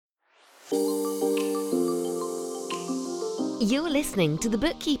You're listening to the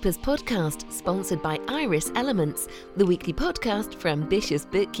Bookkeepers Podcast, sponsored by Iris Elements, the weekly podcast for ambitious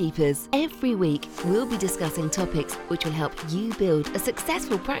bookkeepers. Every week, we'll be discussing topics which will help you build a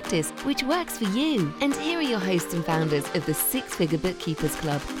successful practice which works for you. And here are your hosts and founders of the Six-Figure Bookkeepers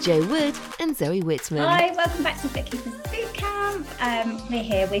Club, Jo and Zoe Whitman. Hi, welcome back to Bookkeepers Bootcamp. We're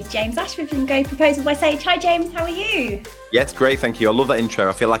here with James Ashford from GoProposal by Sage. Hi, James. How are you? Yes, great. Thank you. I love that intro.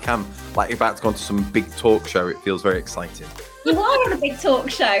 I feel like I'm about to go on to some big talk show. It feels very exciting. You are on a big talk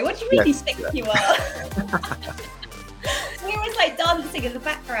show. What do you really think you are? We're always like dancing in the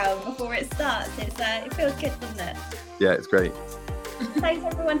background before it starts. It feels good, doesn't it? Yeah, it's great. Thanks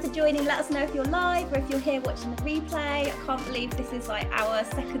everyone for joining. Let us know if you're live or if you're here watching the replay. I can't believe this is like our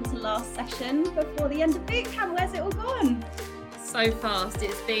second to last session before the end of bootcamp. Where's it all gone? So fast.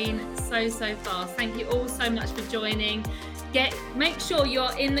 It's been so fast. Thank you all so much for joining. Make sure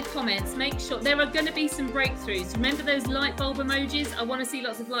you're in the comments. Make sure there are going to be some breakthroughs. Remember those light bulb emojis? I want to see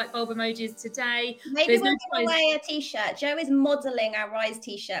lots of light bulb emojis today. Maybe we'll give away a t-shirt. Jo is modeling our Rise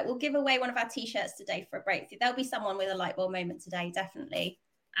t-shirt. We'll give away one of our t-shirts today for a breakthrough. There'll be someone with a light bulb moment today, definitely.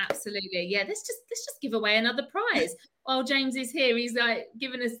 Absolutely. Yeah, let's just give away another prize. While James is here, he's like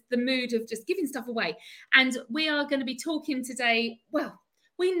giving us the mood of just giving stuff away. And we are going to be talking today, well,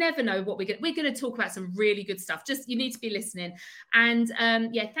 we never know what we're going to talk about some really good stuff. Just you need to be listening. And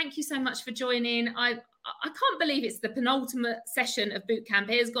thank you so much for joining. I can't believe it's the penultimate session of bootcamp.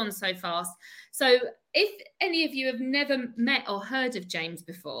 It has gone so fast. So if any of you have never met or heard of James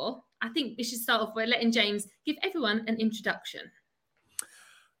before, I think we should start off by letting James give everyone an introduction.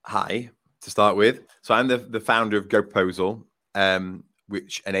 Hi, to start with. So I'm the founder of GoProposal,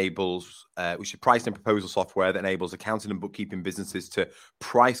 which enables, which is price and proposal software that enables accounting and bookkeeping businesses to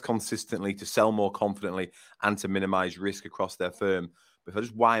price consistently, to sell more confidently, and to minimize risk across their firm. But if I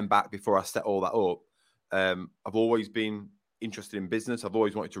just wind back before I set all that up, I've always been interested in business. I've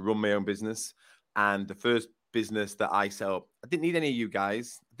always wanted to run my own business. And the first business that I set up, I didn't need any of you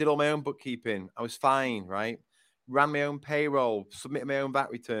guys. I did all my own bookkeeping. I was fine, right? Ran my own payroll, submitted my own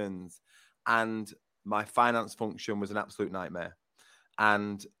VAT returns. And my finance function was an absolute nightmare.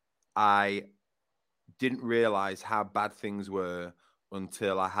 And I didn't realize how bad things were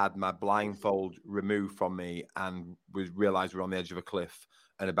until I had my blindfold removed from me and realized we're on the edge of a cliff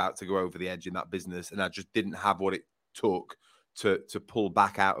and about to go over the edge in that business. And I just didn't have what it took to pull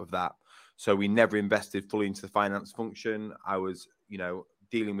back out of that. So we never invested fully into the finance function. I was,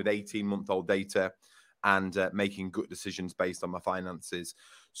 dealing with 18-month-old data and making good decisions based on my finances.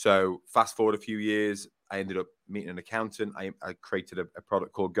 So fast forward a few years, I ended up meeting an accountant. I created a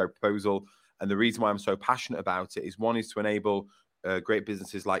product called GoProposal. And the reason why I'm so passionate about it is one is to enable great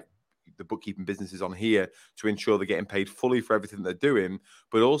businesses like the bookkeeping businesses on here to ensure they're getting paid fully for everything they're doing,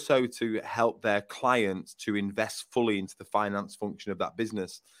 but also to help their clients to invest fully into the finance function of that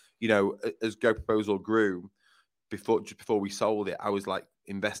business. As GoProposal grew, just before we sold it, I was like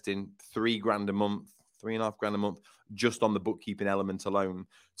investing $3,000 a month, $3,500 a month, just on the bookkeeping element alone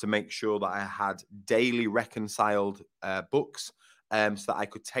to make sure that I had daily reconciled books so that I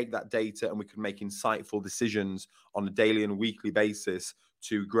could take that data and we could make insightful decisions on a daily and weekly basis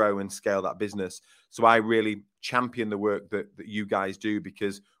to grow and scale that business. So I really champion the work that you guys do,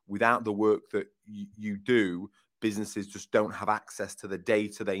 because without the work that you do, businesses just don't have access to the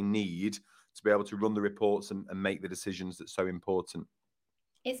data they need to be able to run the reports and make the decisions that's so important.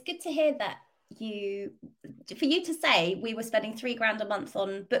 It's good to hear that for you to say we were spending $3,000 a month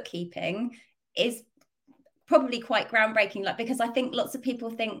on bookkeeping is probably quite groundbreaking. Because I think lots of people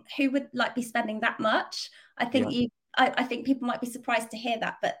think, who would be spending that much? I think I think people might be surprised to hear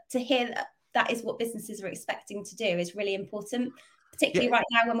that, but to hear that is what businesses are expecting to do is really important, particularly right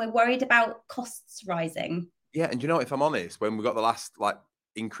now when we're worried about costs rising. Yeah, and if I'm honest, when we got the last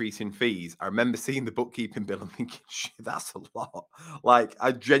increase in fees, I remember seeing the bookkeeping bill and thinking, shit, that's a lot.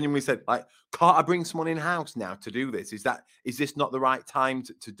 I genuinely said, can't I bring someone in-house now to do this? Is this not the right time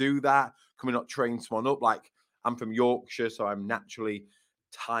to do that? Can we not train someone up? I'm from Yorkshire, so I'm naturally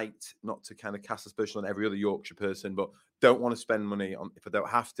tight, not to kind of cast aspersion on every other Yorkshire person, but don't want to spend money on if I don't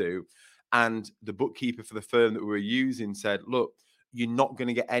have to. And the bookkeeper for the firm that we were using said, look, you're not going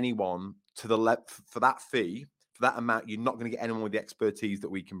to get anyone to the level for that fee, for that amount. You're not going to get anyone with the expertise that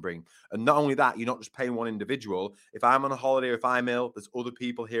we can bring. And not only that, you're not just paying one individual. If I'm on a holiday, or if I'm ill, there's other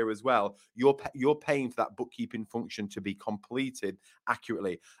people here as well. You're paying for that bookkeeping function to be completed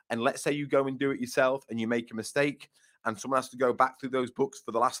accurately. And let's say you go and do it yourself and you make a mistake, and someone has to go back through those books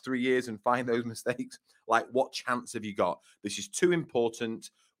for the last 3 years and find those mistakes. What chance have you got? This is too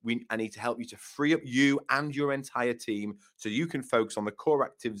important. I need to help you to free up you and your entire team so you can focus on the core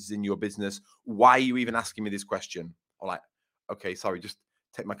activities in your business. Why are you even asking me this question? Or like, okay, sorry, just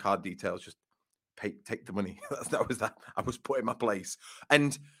take my card details, just take the money. that was that. I was put in my place.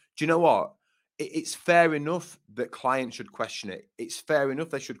 And do you know what? It's fair enough that clients should question it. It's fair enough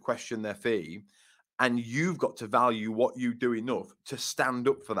they should question their fee. And you've got to value what you do enough to stand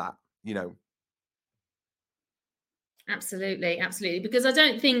up for that, you know. Absolutely, absolutely. Because I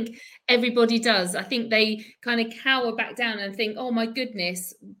don't think everybody does. I think they kind of cower back down and think, oh my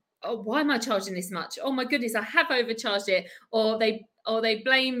goodness, oh, why am I charging this much? Oh my goodness, I have overcharged it. Or they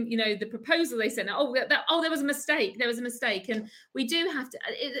blame, you know, the proposal they sent. Oh, there was a mistake. There was a mistake. And we do have to,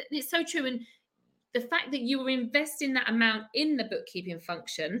 it's so true. And the fact that you were investing that amount in the bookkeeping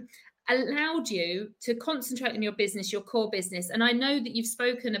function allowed you to concentrate on your business, your core business. And I know that you've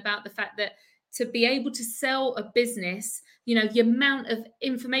spoken about the fact that to be able to sell a business, you know, the amount of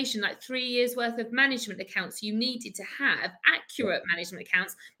information, like 3 years worth of management accounts you needed to have, accurate management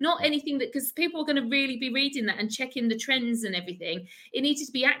accounts, not anything that, because people are going to really be reading that and checking the trends and everything. It needed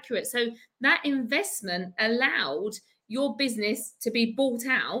to be accurate. So that investment allowed your business to be bought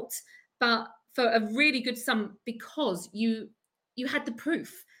out, but for a really good sum, because you had the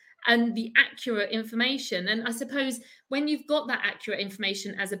proof and the accurate information. And I suppose when you've got that accurate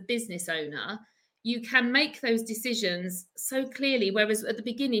information as a business owner, you can make those decisions so clearly. Whereas at the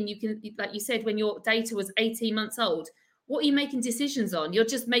beginning, you can, like you said, when your data was 18 months old, what are you making decisions on? You're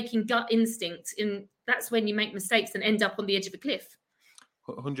just making gut instinct. And that's when you make mistakes and end up on the edge of a cliff.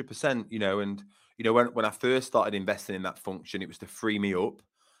 100%, you know, and, you know, when I first started investing in that function, it was to free me up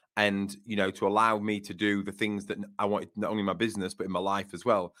and, you know, to allow me to do the things that I wanted, not only in my business, but in my life as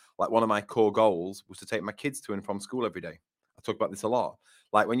well. Like one of my core goals was to take my kids to and from school every day. I talk about this a lot.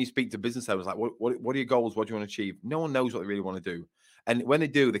 Like when you speak to business owners, like, what are your goals? What do you want to achieve? No one knows what they really want to do. And when they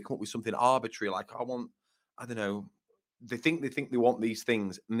do, they come up with something arbitrary, like, I don't know, they think they want these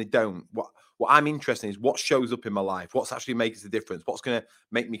things and they don't. What I'm interested in is what shows up in my life, what's actually making the difference, what's going to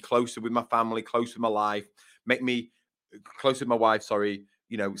make me closer with my family, closer with my life, make me closer with my wife, sorry,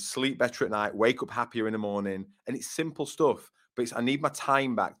 you know, sleep better at night, wake up happier in the morning. And it's simple stuff, but I need my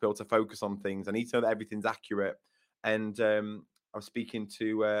time back to be able to focus on things. I need to know that everything's accurate. And I was speaking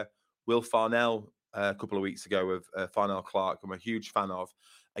to Will Farnell a couple of weeks ago of Farnell Clark, I'm a huge fan of.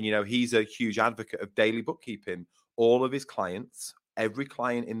 And, you know, he's a huge advocate of daily bookkeeping. All of his clients, every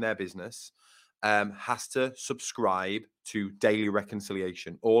client in their business has to subscribe to daily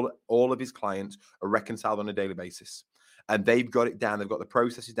reconciliation. All of his clients are reconciled on a daily basis. And they've got it down. They've got the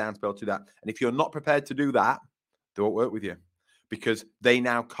processes down to be able to do that. And if you're not prepared to do that, they won't work with you because they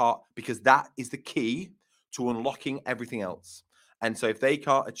now can't, because that is the key to unlocking everything else. And so if they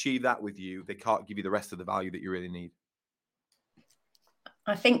can't achieve that with you, they can't give you the rest of the value that you really need.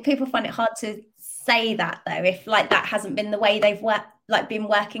 I think people find it hard to say that though, if like that hasn't been the way they've been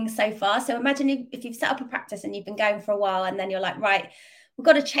working so far. So imagine if you've set up a practice and you've been going for a while and then you're like, right, we've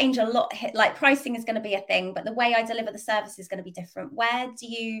got to change a lot. Like pricing is going to be a thing, but the way I deliver the service is going to be different. Where do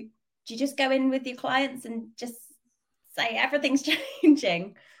you just go in with your clients and just say everything's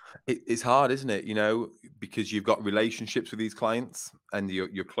changing? It's hard, isn't it? You know, because you've got relationships with these clients and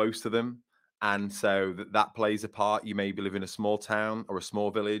you're close to them. And so that plays a part. You may live in a small town or a small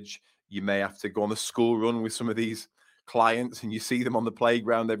village. You may have to go on a school run with some of these clients and you see them on the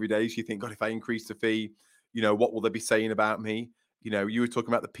playground every day. So you think, God, if I increase the fee, you know, what will they be saying about me? You know, you were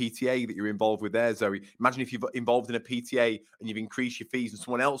talking about the PTA that you're involved with there, Zoe. Imagine if you're involved in a PTA and you've increased your fees and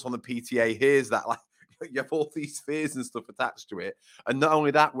someone else on the PTA hears that, like, you have all these fears and stuff attached to it. And not only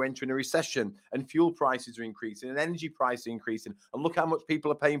that, we're entering a recession and fuel prices are increasing and energy prices are increasing. And look how much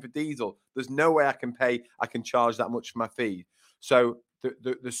people are paying for diesel. There's no way I can charge that much for my fee. So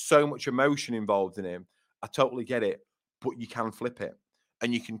there's so much emotion involved in it. I totally get it, but you can flip it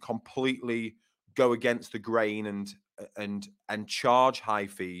and you can completely go against the grain and charge high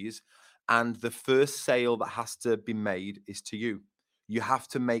fees. And the first sale that has to be made is to you. You have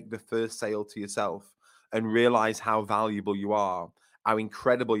to make the first sale to yourself and realize how valuable you are, how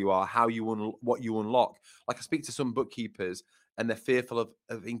incredible you are, what you unlock. Like I speak to some bookkeepers and they're fearful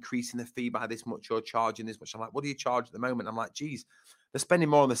of increasing the fee by this much or charging this much. I'm like, what do you charge at the moment? I'm like, geez, they're spending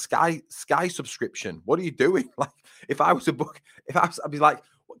more on the Sky subscription. What are you doing? Like, I'd be like,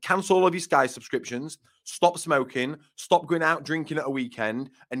 cancel all of your Sky subscriptions, stop smoking, stop going out drinking at a weekend,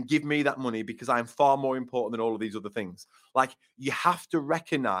 and give me that money because I'm far more important than all of these other things. Like, you have to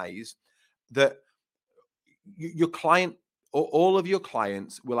recognize that your client, or all of your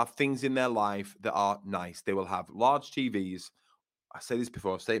clients, will have things in their life that are nice. They will have large TVs. I say this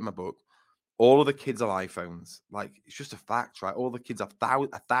before, I say it in my book. All of the kids have iPhones. Like, it's just a fact, right? All the kids have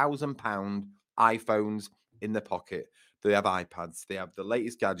 £1,000 iPhones in their pocket. They have iPads. They have the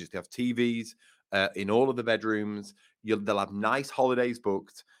latest gadgets. They have TVs in all of the bedrooms. They'll have nice holidays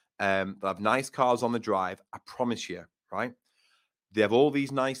booked. They'll have nice cars on the drive. I promise you, right? They have all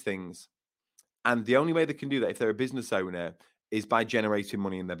these nice things. And the only way they can do that, if they're a business owner, is by generating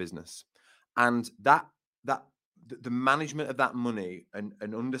money in their business. And the management of that money and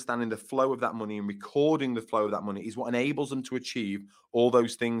understanding the flow of that money and recording the flow of that money is what enables them to achieve all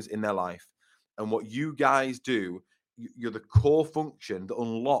those things in their life. And what you guys do, you're the core function that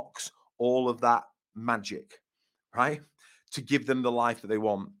unlocks all of that magic, right? To give them the life that they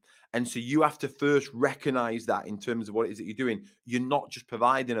want. And so you have to first recognize that in terms of what it is that you're doing. You're not just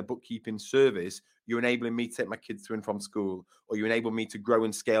providing a bookkeeping service. You're enabling me to take my kids to and from school, or you enable me to grow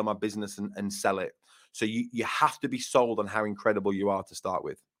and scale my business and sell it. So you have to be sold on how incredible you are to start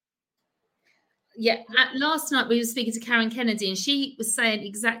with. Yeah, last night we were speaking to Karen Kennedy, and she was saying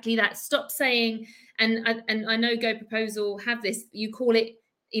exactly that. Stop saying, and I know GoProposal have this, you call it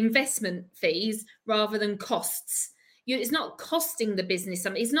investment fees rather than costs. It's not costing the business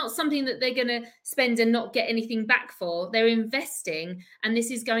something. It's not something that they're going to spend and not get anything back for. They're investing, and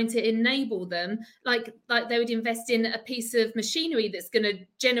this is going to enable them, like they would invest in a piece of machinery that's going to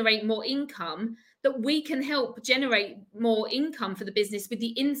generate more income, that we can help generate more income for the business with the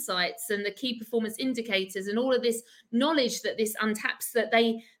insights and the key performance indicators and all of this knowledge that this untaps that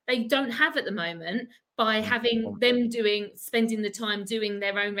they don't have at the moment, by having them spending the time doing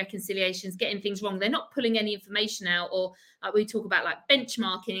their own reconciliations, getting things wrong. They're not pulling any information out, or like we talk about, like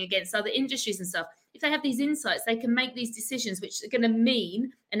benchmarking against other industries and stuff. If they have these insights, they can make these decisions, which are going to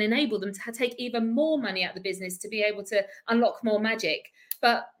mean and enable them to take even more money out of the business to be able to unlock more magic.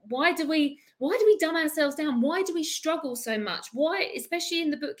 But why do we dumb ourselves down? Why do we struggle so much? Why, especially in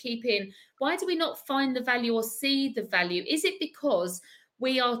the bookkeeping, why do we not find the value or see the value? Is it because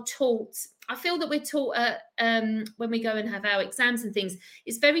we are taught, I feel that we're taught when we go and have our exams and things,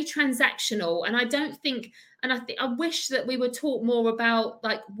 it's very transactional. And I don't think, and I wish that we were taught more about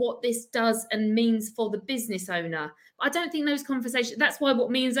like what this does and means for the business owner. I don't think those conversations, that's why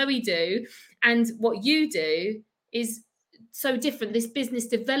what me and Zoe do and what you do is so different. This business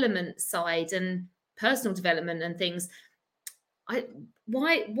development side and personal development and things.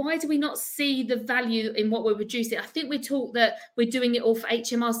 Why do we not see the value in what we're producing? I think we're taught that we're doing it all for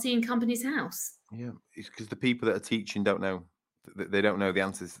HMRC and Companies House. Yeah, it's because the people that are teaching don't know. They don't know the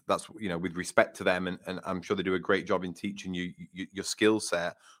answers. That's, with respect to them, and I'm sure they do a great job in teaching you your skill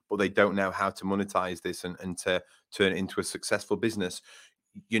set, but they don't know how to monetize this and to turn it into a successful business.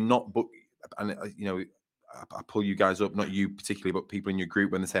 You're not, I pull you guys up, not you particularly, but people in your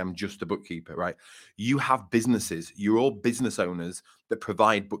group when they say I'm just a bookkeeper, right? You have businesses. You're all business owners that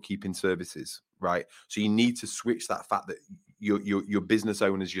provide bookkeeping services, right? So you need to switch that fact that you're business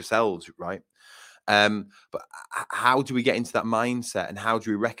owners yourselves, right? But how do we get into that mindset, and how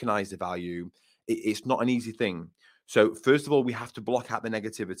do we recognize the value? It's not an easy thing. So first of all, we have to block out the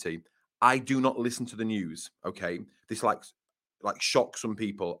negativity. I do not listen to the news. Okay, this like shock some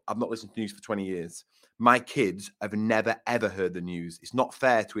people. I've not listened to news for 20 years. My kids have never, ever heard the news. It's not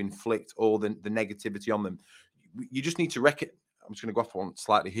fair to inflict all the negativity on them. You just need to I'm just going to go off one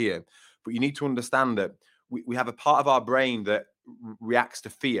slightly here, but you need to understand that we have a part of our brain that reacts to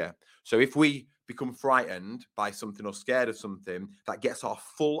fear. So if we become frightened by something or scared of something, that gets our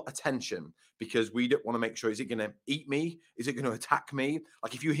full attention, because we don't want to make sure, is it going to eat me? Is it going to attack me?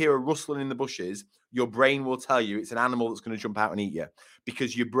 Like if you hear a rustling in the bushes, your brain will tell you it's an animal that's going to jump out and eat you,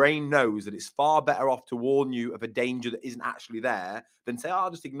 because your brain knows that it's far better off to warn you of a danger that isn't actually there than say, I'll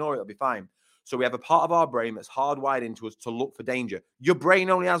just ignore it, it'll be fine. So we have a part of our brain that's hardwired into us to look for danger. Your brain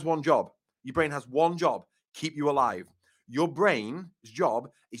only has one job. Your brain has one job: keep you alive. Your brain's job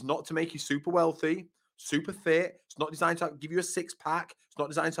is not to make you super wealthy, super fit. It's not designed to give you a six-pack. It's not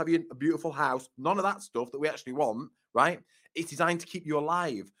designed to have you a beautiful house. None of that stuff that we actually want, right? It's designed to keep you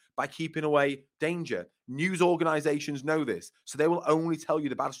alive by keeping away danger. News organizations know this, so they will only tell you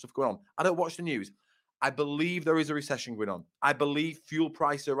the bad stuff going on. I don't watch the news. I believe there is a recession going on. I believe fuel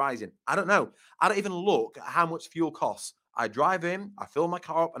prices are rising. I don't know. I don't even look at how much fuel costs. I drive in, I fill my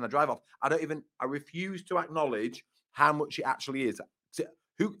car up, and I drive off. I refuse to acknowledge how much it actually is.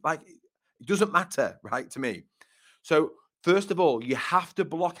 It doesn't matter, right, to me. So first of all, you have to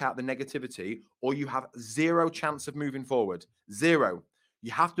block out the negativity, or you have zero chance of moving forward. Zero.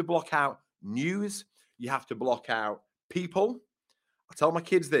 You have to block out news. You have to block out people. I tell my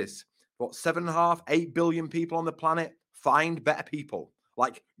kids this: 7.5, 8 billion people on the planet. Find better people.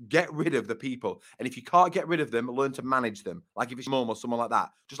 Like, get rid of the people. And if you can't get rid of them, learn to manage them. Like if it's your mum or someone like that,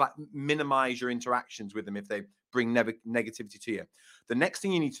 just like minimize your interactions with them if they bring negativity to you. The next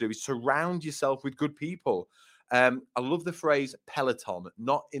thing you need to do is surround yourself with good people. I love the phrase Peloton,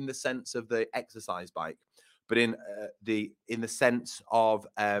 not in the sense of the exercise bike, but in the sense of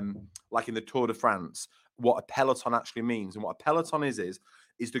like in the Tour de France, what a peloton actually means. And what a peloton is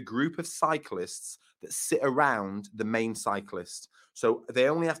the group of cyclists that sit around the main cyclist. So they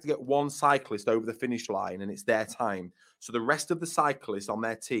only have to get one cyclist over the finish line and it's their time. So the rest of the cyclists on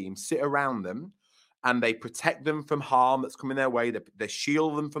their team sit around them and they protect them from harm that's coming their way. They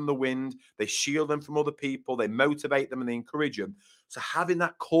shield them from the wind. They shield them from other people. They motivate them and they encourage them. So having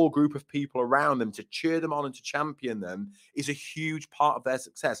that core group of people around them to cheer them on and to champion them is a huge part of their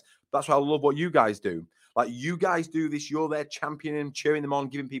success. That's why I love what you guys do. Like, you guys do this, you're there championing, cheering them on,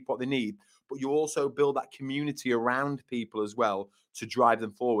 giving people what they need, but you also build that community around people as well to drive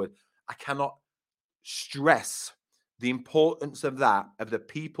them forward. I cannot stress the importance of that, of the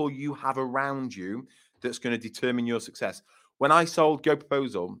people you have around you that's going to determine your success. When I sold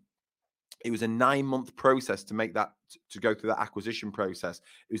GoProposal, it was a 9-month process to make that, to go through that acquisition process.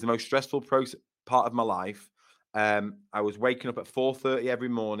 It was the most stressful part of my life. I was waking up at 4:30 every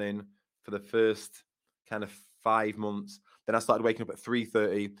morning for the first kind of 5 months. Then I started waking up at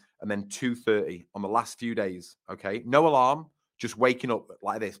 3:30 and then 2:30 on the last few days. Okay. No alarm, just waking up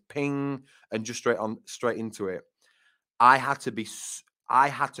like this, ping, and just straight into it. I had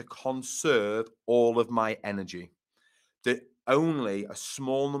to conserve all of my energy. That only a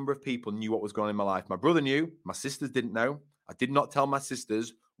small number of people knew what was going on in my life. My brother knew, my sisters didn't know. I did not tell my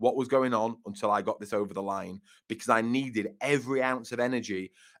sisters what was going on until I got this over the line, because I needed every ounce of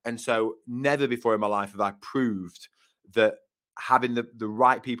energy. And so never before in my life have I proved that having the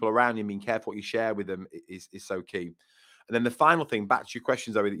right people around you and being careful what you share with them is so key. And then the final thing, back to your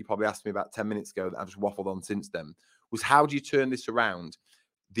question, Zoe, that you probably asked me about 10 minutes ago that I've just waffled on since then, was how do you turn this around?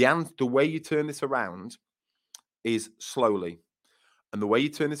 The way you turn this around is slowly. And the way you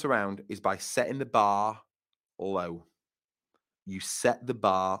turn this around is by setting the bar low. You set the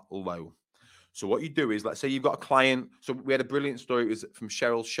bar low. So what you do is, let's say you've got a client. So we had a brilliant story. It was from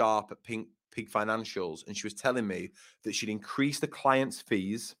Cheryl Sharp at Pig Financials. And she was telling me that she'd increase the client's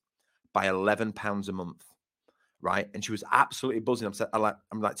fees by £11 a month. Right. And she was absolutely buzzing.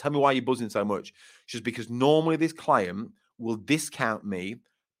 I'm like, tell me why you're buzzing so much. She's because normally this client will discount me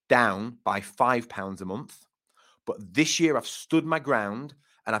down by £5 a month. But this year I've stood my ground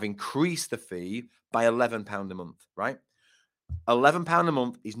and I've increased the fee by £11 a month, right? £11 a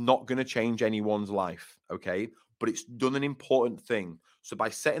month is not going to change anyone's life, okay? But it's done an important thing. So by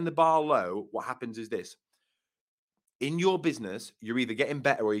setting the bar low, what happens is this. In your business, you're either getting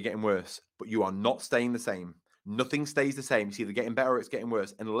better or you're getting worse, but you are not staying the same. Nothing stays the same. It's either getting better or it's getting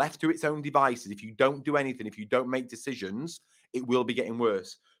worse. And left to its own devices, if you don't do anything, if you don't make decisions, it will be getting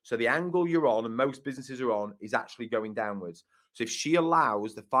worse. So the angle you're on, and most businesses are on, is actually going downwards. So if she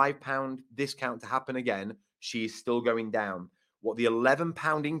allows the £5 discount to happen again, she is still going down. What the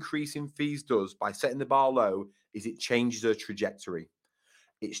 £11 increase in fees does by setting the bar low is it changes her trajectory.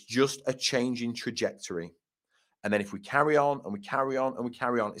 It's just a change in trajectory. And then if we carry on and we carry on and we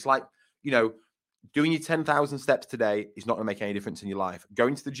carry on, it's like, doing your 10,000 steps today is not going to make any difference in your life.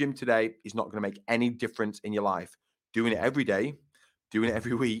 Going to the gym today is not going to make any difference in your life. Doing it every day, doing it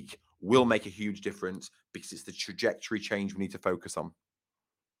every week will make a huge difference, because it's the trajectory change we need to focus on.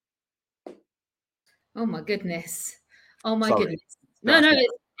 Oh my goodness. Oh my Sorry. goodness. No,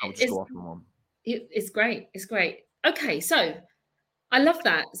 it's great. It's great. Okay. So I love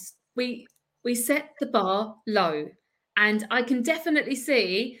that. We set the bar low. And I can definitely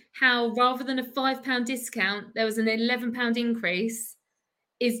see how, rather than a £5 discount, there was an £11 increase,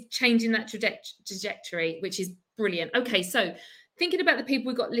 is changing that trajectory, which is brilliant. Okay, so thinking about the people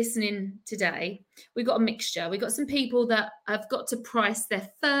we've got listening today, we've got a mixture. We've got some people that have got to price their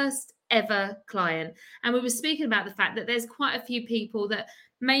first ever client. And we were speaking about the fact that there's quite a few people that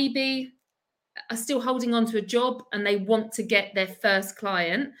maybe are still holding on to a job and they want to get their first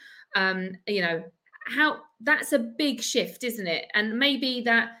client. How that's a big shift, isn't it? And maybe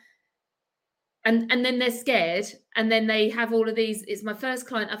that, and then they're scared, and then they have all of these. It's my first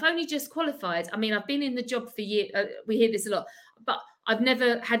client. I've only just qualified. I mean, I've been in the job for years. We hear this a lot, but I've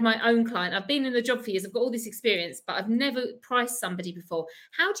never had my own client. I've been in the job for years. I've got all this experience, but I've never priced somebody before.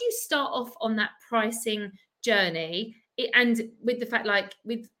 How do you start off on that pricing journey? And with the fact, like,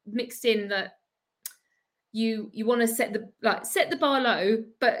 with mixed in that you want to set the bar low,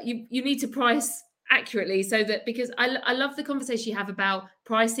 but you need to price accurately, so that, because I love the conversation you have about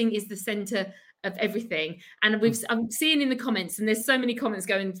pricing is the center of everything. And I'm seeing in the comments, and there's so many comments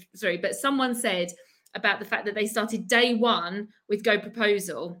going through, but someone said about the fact that they started day one with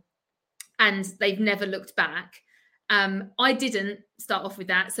GoProposal and they've never looked back. I didn't start off with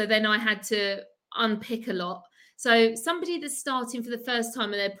that. So then I had to unpick a lot. So somebody that's starting for the first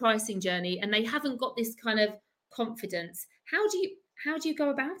time in their pricing journey and they haven't got this kind of confidence, how do you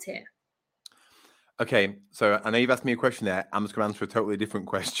go about it? Okay, so I know you've asked me a question there. I'm just going to answer a totally different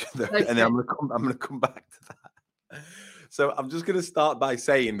question, Okay. and then I'm going to come back to that. So I'm just going to start by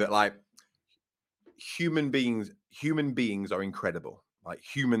saying that, like, human beings are incredible. Like,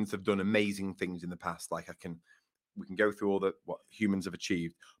 humans have done amazing things in the past. Like, we can go through all what humans have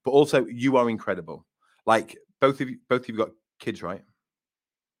achieved, but also you are incredible. Like, both of you got kids, right?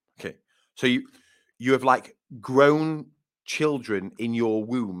 Okay, so you have like grown children in your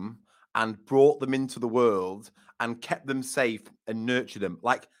womb and brought them into the world and kept them safe and nurtured them.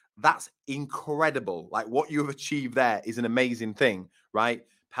 Like, that's incredible. Like, what you have achieved there is an amazing thing, right?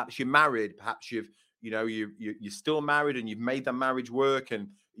 Perhaps you're married, perhaps you're still married and you've made that marriage work, and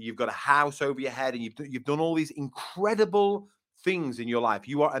you've got a house over your head, and you've done all these incredible things in your life.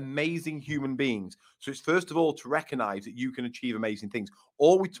 You are amazing human beings. So it's first of all to recognize that you can achieve amazing things.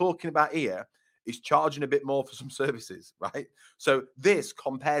 All we're talking about here is charging a bit more for some services, right? So this,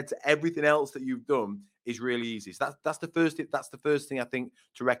 compared to everything else that you've done, is really easy. So that's the first thing I think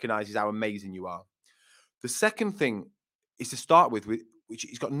to recognize, is how amazing you are. The second thing is to start with which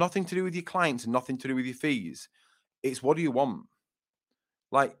has got nothing to do with your clients and nothing to do with your fees. It's, what do you want?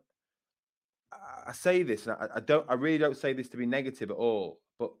 Like, I say this, and I really don't say this to be negative at all,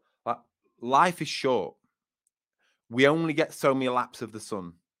 but like, life is short. We only get so many laps of the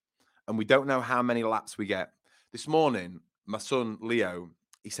sun, and we don't know how many laps we get. This morning, my son Leo,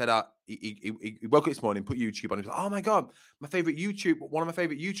 he said, he woke up this morning, put YouTube on. He was like, "Oh my God, one of my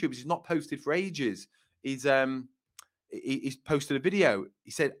favorite YouTubers is not posted for ages. He's posted a video."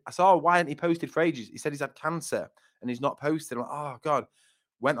 He said, I saw, why hadn't he posted for ages? He said he's had cancer and he's not posted. I'm like, oh God.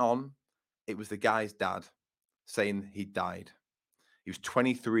 Went on. It was the guy's dad saying he died. He was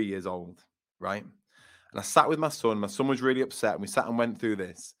 23 years old, right? And I sat with my son. My son was really upset, and we sat and went through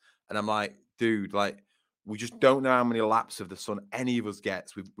this. And I'm like, dude, like, we just don't know how many laps of the sun any of us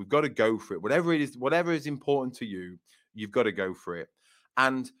gets. We've got to go for it. Whatever it is, whatever is important to you, you've got to go for it.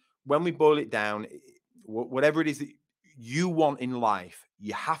 And when we boil it down, whatever it is that you want in life,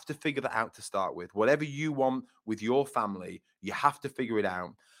 you have to figure that out to start with. Whatever you want with your family, you have to figure it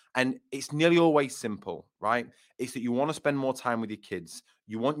out. And it's nearly always simple, right? It's that you want to spend more time with your kids.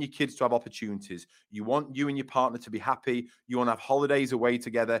 You want your kids to have opportunities. You want you and your partner to be happy. You want to have holidays away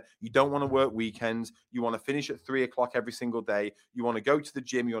together. You don't want to work weekends. You want to finish at 3:00 every single day. You want to go to the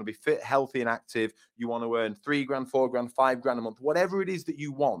gym. You want to be fit, healthy, and active. You want to earn $3,000, $4,000, $5,000 a month, whatever it is that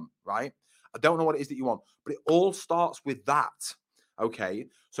you want, right? I don't know what it is that you want, but it all starts with that. Okay.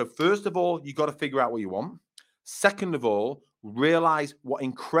 So first of all, you got to figure out what you want. Second of all, realize what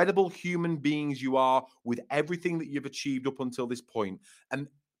incredible human beings you are with everything that you've achieved up until this point. And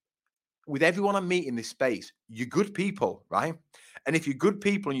with everyone I meet in this space, you're good people, right? And if you're good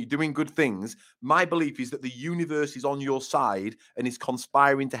people and you're doing good things, my belief is that the universe is on your side and is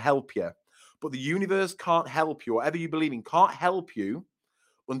conspiring to help you. But the universe can't help you, whatever you believe in, can't help you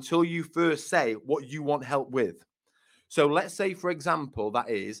until you first say what you want help with. So let's say, for example, that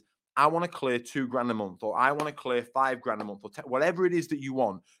is, I want to clear $2,000 a month, or I want to clear $5,000 a month, or whatever it is that you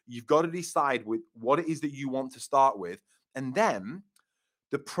want. You've got to decide with what it is that you want to start with. And then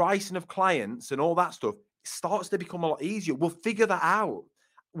the pricing of clients and all that stuff starts to become a lot easier. We'll figure that out.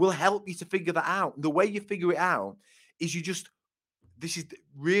 We'll help you to figure that out. The way you figure it out is this is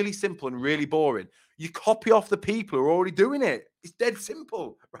really simple and really boring. You copy off the people who are already doing it. It's dead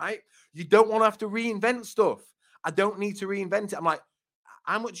simple, right? You don't want to have to reinvent stuff. I don't need to reinvent it. I'm like,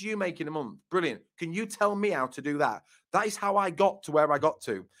 how much are you making a month? Brilliant. Can you tell me how to do that? That is how I got to where I got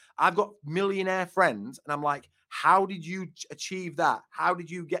to. I've got millionaire friends, and I'm like, how did you achieve that? How did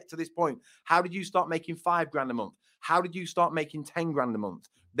you get to this point? How did you start making $5,000 a month? How did you start making $10,000 a month?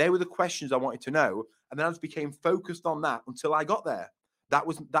 They were the questions I wanted to know. And then I just became focused on that until I got there. That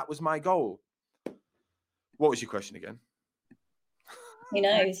was my goal. What was your question again? Who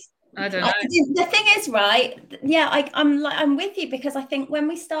knows? I don't know. The thing is, right? Yeah, I'm with you, because I think when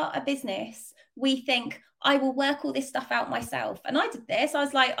we start a business, we think, I will work all this stuff out myself. And I did this. I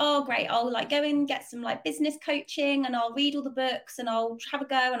was like, oh, great. I'll like go and get some like business coaching, and I'll read all the books, and I'll have a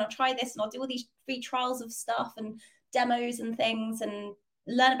go, and I'll try this, and I'll do all these free trials of stuff and demos and things, and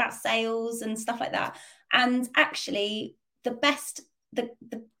learn about sales and stuff like that. And actually, the best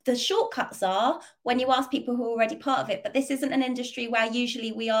the shortcuts are when you ask people who are already part of it. But this isn't an industry where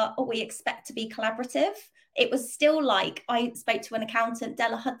usually we expect to be collaborative. It was still like, I spoke to an accountant,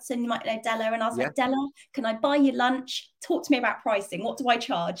 Della Hudson, you might know Della, and I was like, Della, can I buy you lunch? Talk to me about pricing. What do I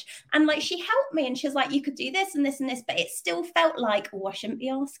charge? And like, she helped me, and she was like, you could do this and this and this, but it still felt like, oh, I shouldn't be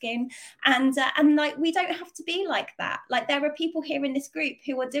asking. And like, we don't have to be like that. Like, there are people here in this group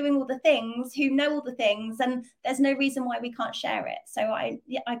who are doing all the things, who know all the things, and there's no reason why we can't share it. So I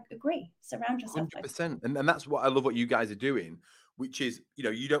agree. Surround yourself. 100%. And that's what I love what you guys are doing, which is,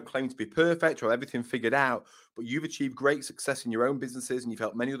 you don't claim to be perfect or everything figured out, but you've achieved great success in your own businesses and you've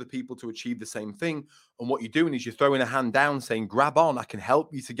helped many other people to achieve the same thing. And what you're doing is you're throwing a hand down saying, grab on, I can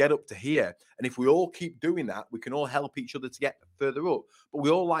help you to get up to here. And if we all keep doing that, we can all help each other to get further up. But we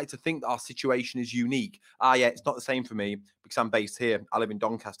all like to think that our situation is unique. Yeah, it's not the same for me because I'm based here. I live in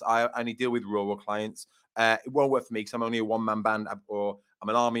Doncaster. I only deal with rural clients. It won't work for me because I'm only a one-man band, or I'm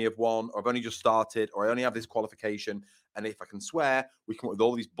an army of one, or I've only just started, or I only have this qualification. And if I can swear, we come up with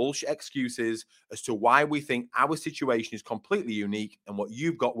all these bullshit excuses as to why we think our situation is completely unique and what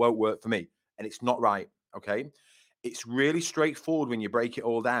you've got won't work for me. And it's not right, okay? It's really straightforward when you break it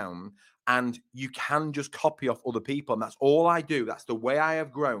all down, and you can just copy off other people. And that's all I do. That's the way I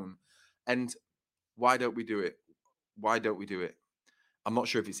have grown. And why don't we do it? Why don't we do it? I'm not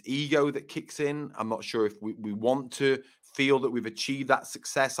sure if it's ego that kicks in. I'm not sure if we want to feel that we've achieved that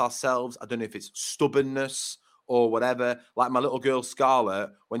success ourselves. I don't know if it's stubbornness or whatever. Like my little girl,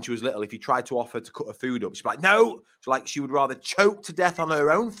 Scarlett, when she was little, if you tried to offer to cut her food up, she'd be like, no. Like, she would rather choke to death on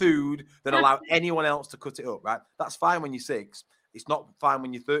her own food than allow anyone else to cut it up, right? That's fine when you're 6. It's not fine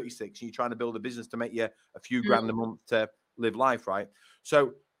when you're 36 and you're trying to build a business to make you a few grand a month to live life, right?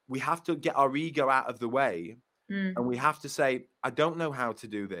 So we have to get our ego out of the way. And we have to say, I don't know how to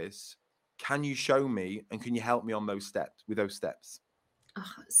do this. Can you show me? And can you help me on those steps, with those steps? Oh,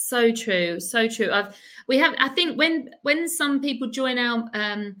 so true. So true. I think when some people join our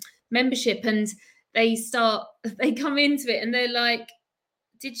membership and they come into it and they're like,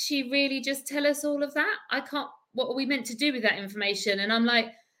 did she really just tell us all of that? What are we meant to do with that information? And I'm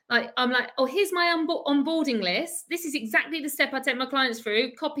like, oh, here's my onboarding list. This is exactly the step I take my clients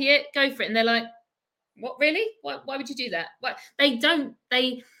through. Copy it, go for it. And they're like, what, really? Why would you do that? What, I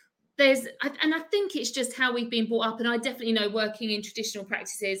think it's just how we've been brought up. And I definitely know, working in traditional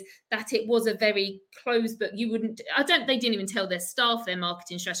practices, that it was a very closed book. They didn't even tell their staff their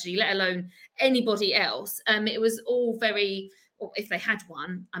marketing strategy, let alone anybody else. It was all very, or if they had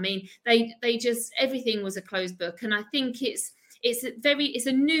one, I mean, they just, everything was a closed book. And I think it's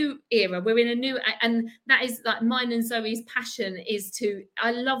a new era. We're in a new, and that is like mine and Zoe's passion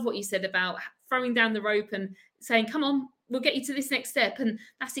I love what you said about throwing down the rope and saying, come on, we'll get you to this next step. And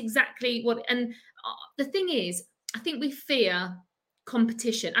that's exactly what, and the thing is, I think we fear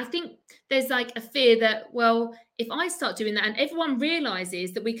competition. I think there's like a fear that, well, if I start doing that and everyone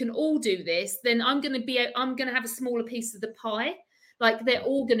realizes that we can all do this, then I'm going to have a smaller piece of the pie. Like, they're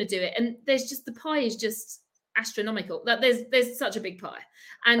all going to do it. And the pie is just astronomical. That there's such a big pie,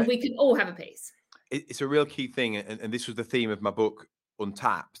 and we can all have a piece. It's a real key thing. And this was the theme of my book,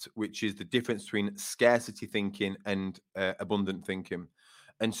 Untapped, which is the difference between scarcity thinking and abundant thinking.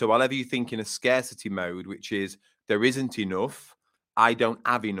 And so whenever you think in a scarcity mode, which is there isn't enough, I don't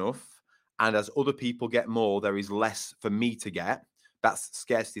have enough, and as other people get more, there is less for me to get, that's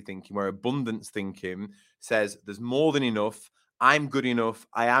scarcity thinking. Where abundance thinking says there's more than enough, I'm good enough,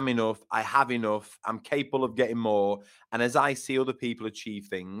 I am enough, I have enough, I'm capable of getting more, and as I see other people achieve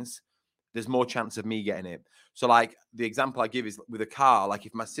things, there's more chance of me getting it. So like the example I give is with a car. Like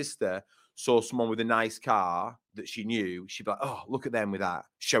if my sister saw someone with a nice car that she knew, she'd be like, oh, look at them with that,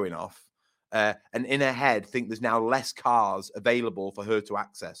 showing off. And in her head, think there's now less cars available for her to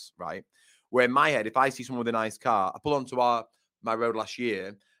access, right? Where in my head, if I see someone with a nice car, I pulled onto my road last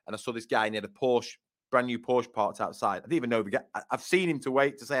year and I saw this guy and he had a Porsche, brand new Porsche parked outside. I didn't even know the guy. I've seen him to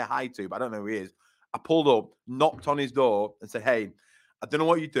wait to say hi to, but I don't know who he is. I pulled up, knocked on his door and said, hey, I don't know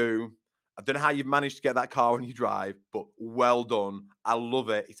what you do. I don't know how you've managed to get that car when you drive, but well done. I love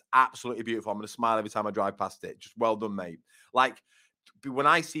it. It's absolutely beautiful. I'm going to smile every time I drive past it. Just well done, mate. Like, when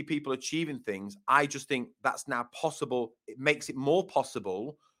I see people achieving things, I just think that's now possible. It makes it more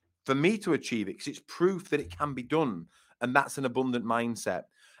possible for me to achieve it because it's proof that it can be done. And that's an abundant mindset.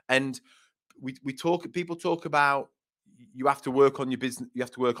 And people talk about you have to work on your business. You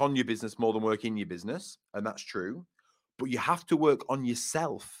have to work on your business more than work in your business. And that's true. But you have to work on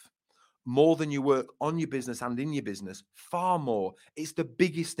yourself more than you work on your business and in your business, far more. It's the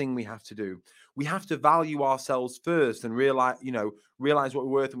biggest thing we have to do. We have to value ourselves first and realize what we're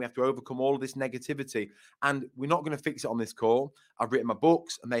worth, and we have to overcome all of this negativity. And we're not going to fix it on this call. I've written my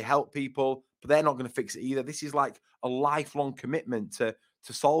books and they help people, but they're not going to fix it either. This is like a lifelong commitment to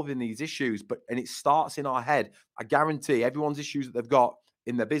solving these issues, and it starts in our head. I guarantee everyone's issues that they've got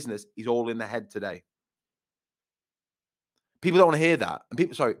in their business is all in their head today. People don't want to hear that. And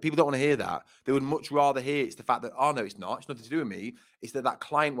people don't want to hear that. They would much rather hear it's the fact that, oh no, it's not. It's nothing to do with me. It's that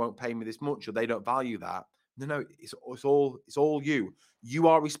client won't pay me this much, or they don't value that. No, it's all you. You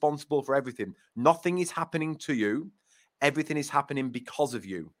are responsible for everything. Nothing is happening to you. Everything is happening because of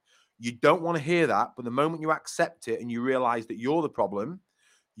you. You don't want to hear that, but the moment you accept it and you realize that you're the problem,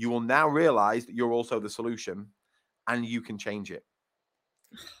 you will now realize that you're also the solution, and you can change it.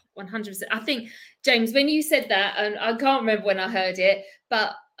 100%. I think, James, when you said that, and I can't remember when I heard it,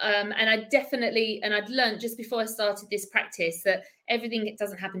 but and I'd learned just before I started this practice that everything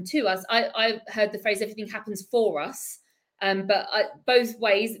doesn't happen to us. I heard the phrase everything happens for us, but both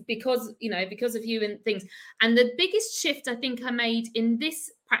ways, because of you and things. And the biggest shift I think I made in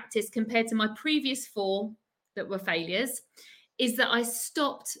this practice compared to my previous 4 that were failures is that I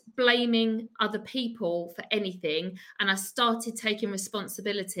stopped blaming other people for anything, and I started taking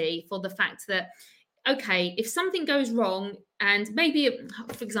responsibility for the fact that, okay, if something goes wrong, and maybe,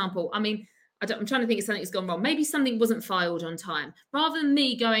 for example, I'm trying to think of something that's gone wrong. Maybe something wasn't filed on time. Rather than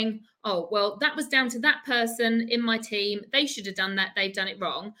me going, oh, well, that was down to that person in my team. They should have done that. They've done it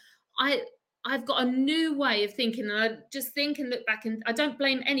wrong. I've got a new way of thinking, and I just think and look back, and I don't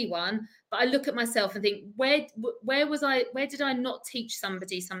blame anyone, but I look at myself and think, where did I not teach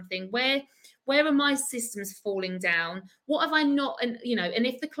somebody something? Where are my systems falling down? What have I not, and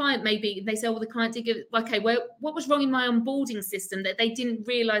if the client they say, well, the client did give, okay, what was wrong in my onboarding system that they didn't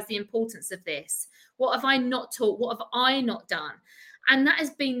realize the importance of this? What have I not taught? What have I not done? And that has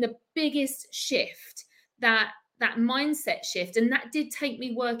been the biggest shift, that mindset shift. And that did take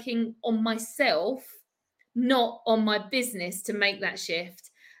me working on myself, not on my business, to make that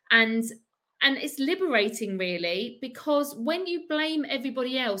shift. And it's liberating, really, because when you blame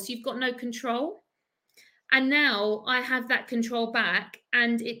everybody else, you've got no control. And now I have that control back,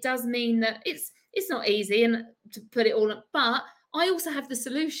 and it does mean that it's not easy and to put it all up, but I also have the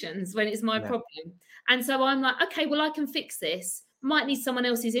solutions when it's my problem. And so I'm like, okay, well, I can fix this. Might need someone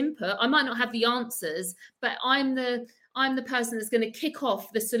else's input. I might not have the answers, but I'm the person that's going to kick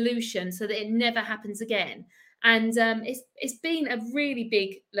off the solution so that it never happens again. And it's been a really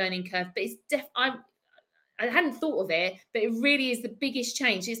big learning curve, but it's I hadn't thought of it, but it really is the biggest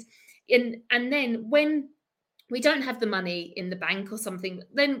change. And then when we don't have the money in the bank or something,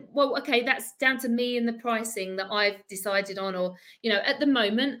 then, well, okay, that's down to me and the pricing that I've decided on. Or, at the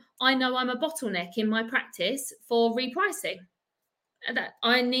moment, I know I'm a bottleneck in my practice for repricing. That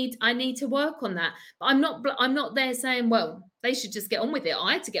I need to work on that. But I'm not there saying, well, they should just get on with it.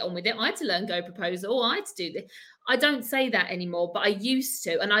 I had to get on with it. I had to learn GoProposal. I had to do this. I don't say that anymore, but I used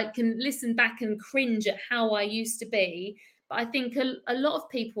to. And I can listen back and cringe at how I used to be. But I think a lot of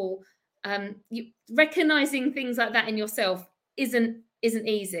people, recognizing things like that in yourself isn't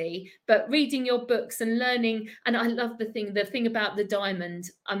easy. But reading your books and learning, and I love the thing about the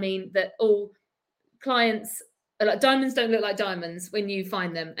diamond. I mean, that all clients, like, diamonds don't look like diamonds when you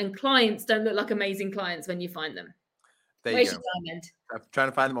find them, and clients don't look like amazing clients when you find them. Where's your diamond? I'm trying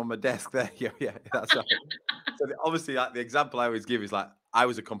to find them on my desk there. Yeah, that's right. So obviously, like, the example I always give is, like, I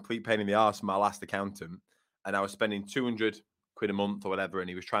was a complete pain in the arse for my last accountant, and I was spending 200 quid a month or whatever, and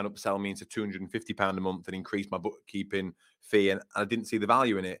he was trying to upsell me into £250 a month and increase my bookkeeping fee, and I didn't see the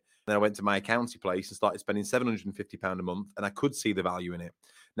value in it. Then I went to my accounting place and started spending £750 a month, and I could see the value in it.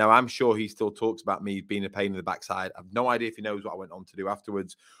 Now, I'm sure he still talks about me being a pain in the backside. I've no idea if he knows what I went on to do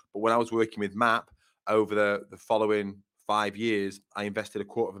afterwards. But when I was working with MAP over the following 5 years, I invested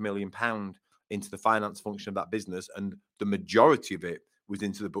 £250,000 into the finance function of that business, and the majority of it was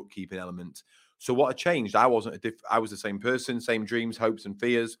into the bookkeeping element. So what had changed? I was the same person, same dreams, hopes, and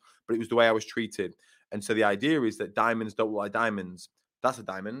fears, but it was the way I was treated. And so the idea is that diamonds don't look like diamonds. That's a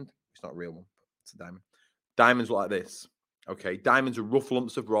diamond. It's not a real one, but it's a diamond. Diamonds look like this. Okay, diamonds are rough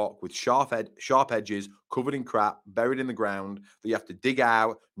lumps of rock with sharp edges, covered in crap, buried in the ground, that you have to dig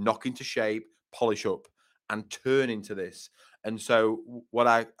out, knock into shape, polish up, and turn into this. And so what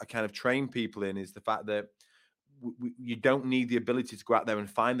I kind of train people in is the fact that you don't need the ability to go out there and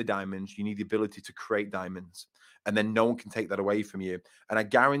find the diamonds. You need the ability to create diamonds, and then no one can take that away from you. And I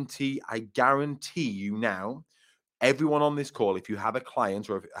guarantee you now, everyone on this call, if you have a client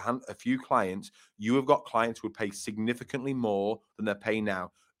or a few clients, you have got clients who would pay significantly more than they're paying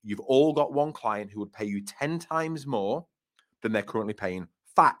now. you've all got one client who would pay you 10 times more than they're currently paying.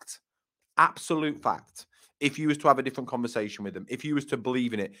 Fact. Absolute fact. If you was to have a different conversation with them, if you was to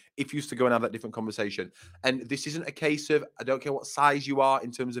believe in it, if you was to go and have that different conversation. And this isn't a case of, I don't care what size you are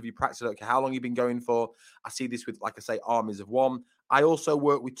in terms of your practice, I don't care how long you've been going for. I see this with, like I say, armies of one. I also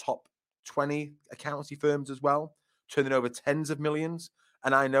work with top 20 accountancy firms as well, turning over tens of millions.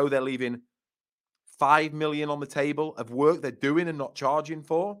 And I know they're leaving 5 million on the table of work they're doing and not charging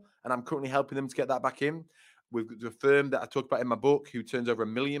for. And I'm currently helping them to get that back in. We've got a firm that I talk about in my book who turns over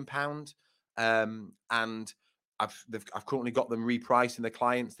 £1 million. And I've currently got them repricing their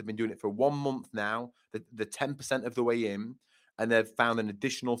clients. They've been doing it for 1 month now. They're 10% of the way in, and they've found an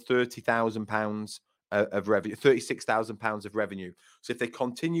additional £30,000 of revenue, £36,000 of revenue. So if they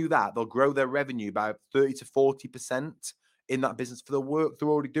continue that, they'll grow their revenue by 30 to 40% in that business for the work they're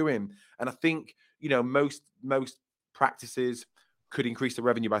already doing. And I think, most practices could increase the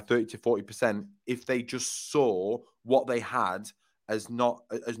revenue by 30 to 40% if they just saw what they had as not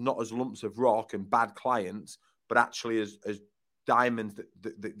as lumps of rock and bad clients, but actually as diamonds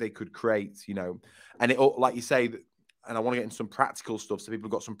that they could create, And it, like you say, and I want to get into some practical stuff, so people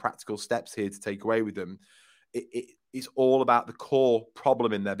have got some practical steps here to take away with them. It's all about the core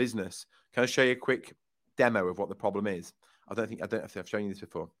problem in their business. Can I show you a quick demo of what the problem is? I don't know if I've shown you this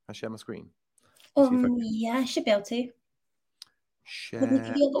before. Can I share my screen? Yeah, I should be able to. Share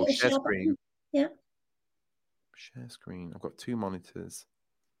screen. Yeah. Share screen. I've got 2 monitors.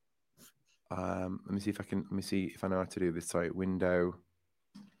 Let me see if I know how to do this. Sorry, window.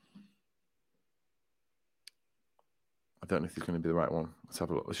 I don't know if it's going to be the right one. Let's have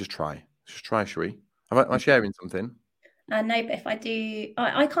a look. Let's just try, shall we? Am I sharing something? No, but if I do,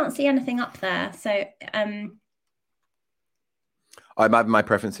 I can't see anything up there. So, it might be my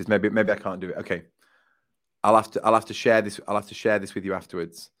preferences. Maybe I can't do it. Okay, I'll have to share this. I'll have to share this with you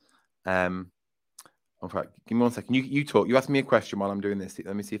afterwards. In fact, give me 1 second. You talk. You ask me a question while I'm doing this.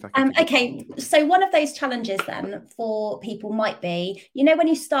 Let me see if I can. Okay. So one of those challenges then for people might be, when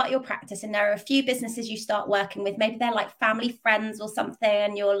you start your practice and there are a few businesses you start working with, maybe they're like family friends or something,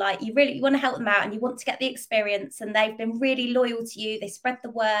 and you're like, you want to help them out and you want to get the experience, and they've been really loyal to you. They spread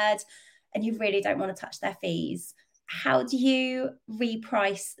the word and you really don't want to touch their fees. How do you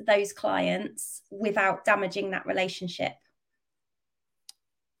reprice those clients without damaging that relationship?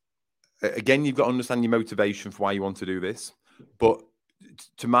 Again, you've got to understand your motivation for why you want to do this. But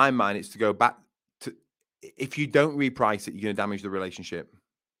to my mind, it's to go back to, if you don't reprice it, you're going to damage the relationship.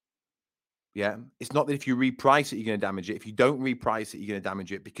 Yeah. It's not that if you reprice it, you're going to damage it. If you don't reprice it, you're going to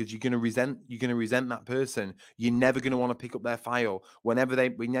damage it, because you're going to resent that person. You're never going to want to pick up their file. Whenever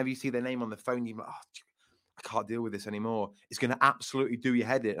you see their name on the phone, you're like, oh, I can't deal with this anymore. It's going to absolutely do your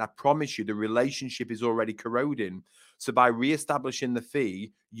head in. I promise you, the relationship is already corroding. So by reestablishing the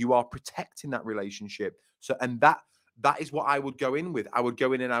fee, you are protecting that relationship. So, and that is what I would go in with. I would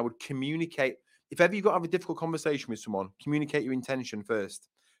go in and I would communicate. If ever you've got to have a difficult conversation with someone, communicate your intention first.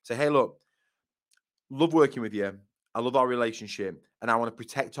 Say, hey, look, love working with you. I love our relationship, and I want to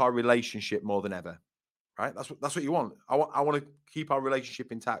protect our relationship more than ever. Right? That's what you want. I want to keep our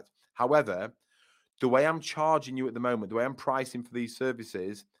relationship intact. However, the way I'm charging you at the moment, the way I'm pricing for these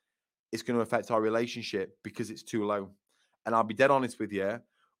services, is going to affect our relationship because it's too low. And I'll be dead honest with you.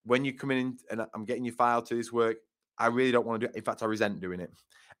 When you come in and I'm getting your file to this work, I really don't want to do it. In fact, I resent doing it.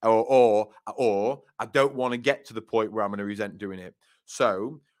 Or I don't want to get to the point where I'm going to resent doing it.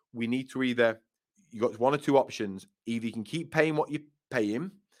 So we need to you've got 1 or 2 options. Either you can keep paying what you're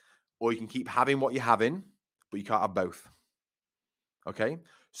paying, or you can keep having what you're having, but you can't have both. Okay?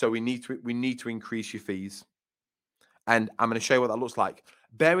 So we need to increase your fees. And I'm going to show you what that looks like.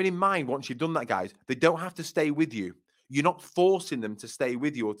 Bearing in mind, once you've done that, guys, they don't have to stay with you. You're not forcing them to stay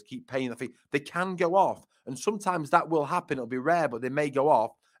with you or to keep paying the fee. They can go off. And sometimes that will happen. It'll be rare, but they may go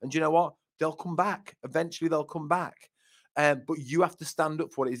off. And you know what? They'll come back. Eventually, they'll come back. But you have to stand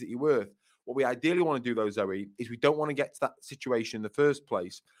up for what it is that you're worth. What we ideally want to do, though, Zoe, is we don't want to get to that situation in the first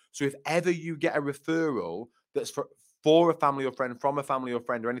place. So if ever you get a referral that's for a family or friend, from a family or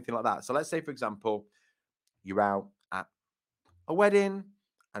friend, or anything like that. So let's say, for example, you're out at a wedding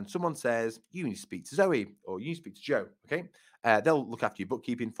and someone says, you need to speak to Zoe or you need to speak to Jo, okay? They'll look after your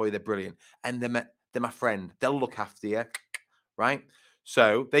bookkeeping for you. They're brilliant. And they're my friend. They'll look after you, right?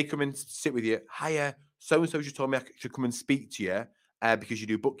 So they come and sit with you. Hiya, so-and-so just told me I should come and speak to you because you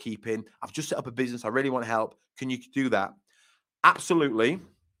do bookkeeping. I've just set up a business. I really want help. Can you do that? Absolutely. And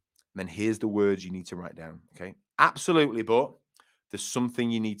then here's the words you need to write down, okay? Absolutely, but there's something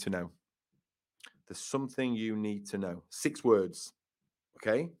you need to know. There's something you need to know. 6 words,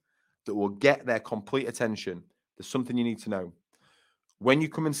 okay, that will get their complete attention. There's something you need to know. when you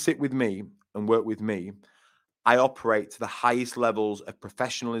come and sit with me and work with me, I operate to the highest levels of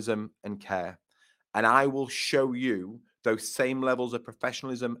professionalism and care. And I will show you those same levels of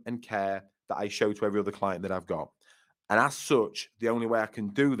professionalism and care that I show to every other client that I've got. And as such, the only way I can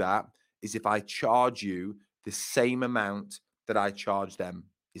do that is if I charge you the same amount that I charge them.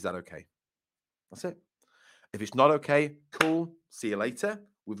 Is that okay? That's it. If it's not okay, cool. See you later.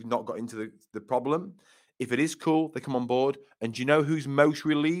 We've not got into the problem. If it is cool, they come on board. And do you know who's most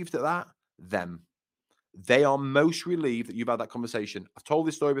relieved at that? Them. They are most relieved that you've had that conversation. I've told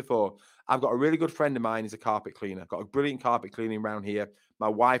this story before. I've got a really good friend of mine. He's a carpet cleaner. Got a brilliant carpet cleaning around here. My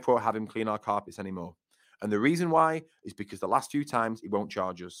wife won't have him clean our carpets anymore. And the reason why is because the last few times he won't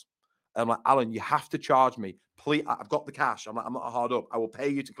charge us. I'm like, Alan, you have to charge me. Please, I've got the cash. I'm like, I'm not hard up. I will pay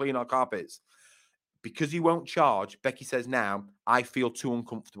you to clean our carpets. Because he won't charge, Becky says now, I feel too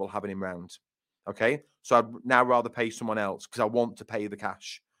uncomfortable having him round. Okay? So I'd now rather pay someone else because I want to pay the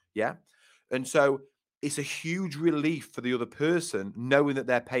cash. Yeah? And so it's a huge relief for the other person knowing that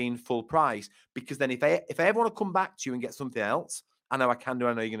they're paying full price, because then if I ever want to come back to you and get something else, I know I can do,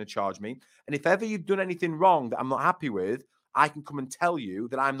 I know you're going to charge me. And if ever you've done anything wrong that I'm not happy with, I can come and tell you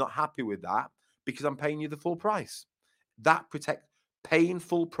that I'm not happy with that because I'm paying you the full price. Paying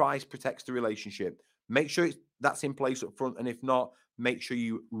full price protects the relationship. Make sure that's in place up front. And if not, make sure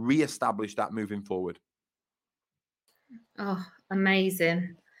you reestablish that moving forward. Oh,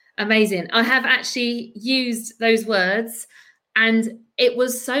 amazing. Amazing. I have actually used those words, and it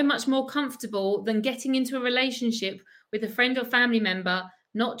was so much more comfortable than getting into a relationship with a friend or family member,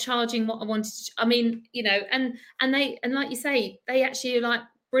 not charging what I wanted to. I mean, you know, and like you say, they actually are like,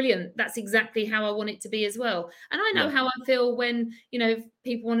 brilliant. That's exactly how I want it to be as well. And I know how I feel when, you know,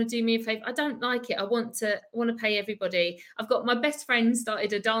 people want to do me a favor. I don't like it. I want to pay everybody. I've got my best friend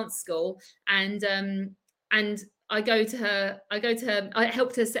started a dance school, and I go to her. I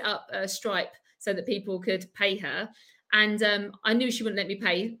helped her set up a Stripe so that people could pay her. And I knew she wouldn't let me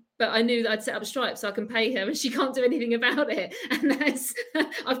pay, but I knew that I'd set up Stripe so I can pay her, and she can't do anything about it. And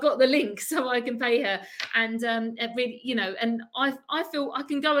I've got the link so I can pay her. And it really, you know, and I feel I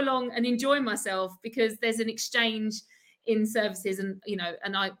can go along and enjoy myself because there's an exchange in services, and you know,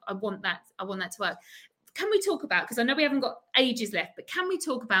 and I want that to work. Can we talk about, because I know we haven't got ages left, but can we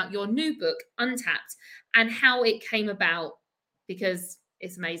talk about your new book, Untapped, and how it came about? Because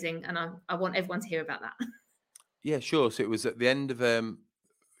it's amazing, and I want everyone to hear about that. Yeah, sure. So it was at the end of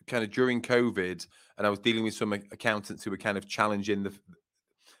kind of during COVID, and I was dealing with some accountants who were kind of challenging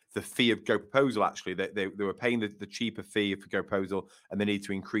the fee of GoProposal. Actually, they were paying the cheaper fee for GoProposal, and they need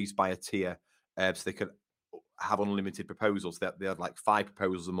to increase by a tier so they could have unlimited proposals. They had like 5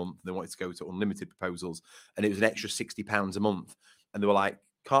 proposals a month, and they wanted to go to unlimited proposals, and it was an extra £60 a month. And they were like,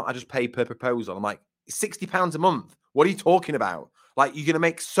 "Can't I just pay per proposal?" I'm like, £60 a month? What are you talking about? Like, you're going to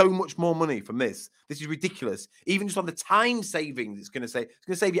make so much more money from this. This is ridiculous. Even just on the time savings, it's going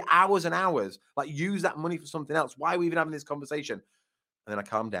to save you hours and hours. Like, use that money for something else. Why are we even having this conversation? And then I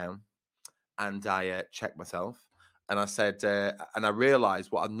calmed down and I checked myself. And I said, and I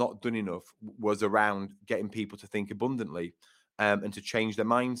realized what I'd not done enough was around getting people to think abundantly and to change their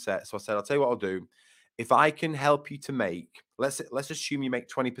mindset. So I said, I'll tell you what I'll do. If I can help you to make, let's assume you make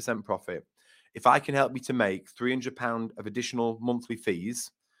 20% profit. If I can help you to make £300 of additional monthly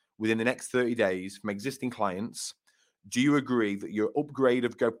fees within the next 30 days from existing clients, do you agree that your upgrade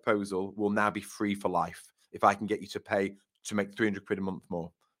of GoProposal will now be free for life? If I can get you to pay to make 300 quid a month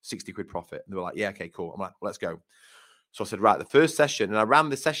more, 60 quid profit. And they were like, yeah, okay, cool. I'm like, well, let's go. So I said, right, the first session, and I ran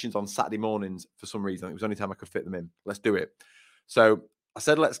the sessions on Saturday mornings for some reason. It was the only time I could fit them in. Let's do it. So I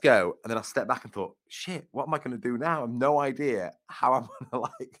said, let's go. And then I stepped back and thought, shit, what am I going to do now? I have no idea how I'm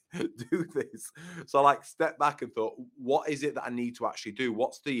going to do this. So I stepped back and thought, what is it that I need to actually do?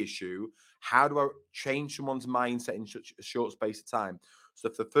 What's the issue? How do I change someone's mindset in such a short space of time? So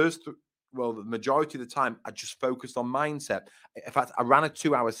for the majority of the time, I just focused on mindset. In fact, I ran a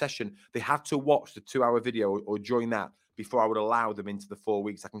 2-hour session. They had to watch the 2-hour video or join that before I would allow them into the 4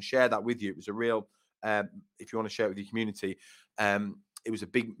 weeks. I can share that with you. It was a real, if you want to share it with your community, it was a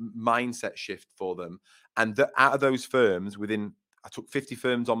big mindset shift for them. And out of those firms, I took 50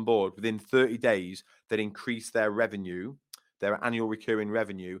 firms on board. Within 30 days, they'd increased their revenue, their annual recurring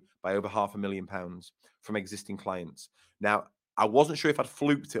revenue, by over £500,000 from existing clients. Now, I wasn't sure if I'd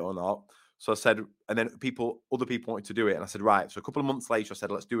fluked it or not. So I said, and then other people wanted to do it. And I said, right. So a couple of months later, I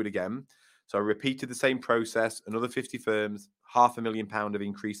said, let's do it again. So I repeated the same process, another 50 firms, £500,000 of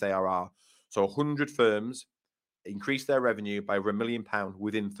increased ARR. So 100 firms increased their revenue by over £1 million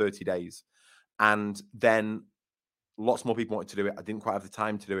within 30 days. And then lots more people wanted to do it. I didn't quite have the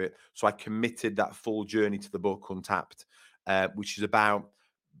time to do it. So I committed that full journey to the book, Untapped. which is about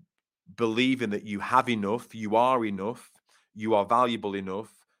believing that you have enough, you are valuable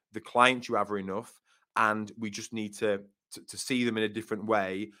enough, the clients you have are enough, and we just need to see them in a different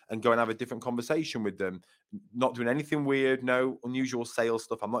way and go and have a different conversation with them. Not doing anything weird, no unusual sales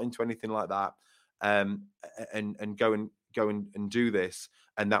stuff. I'm not into anything like that. And go and do this.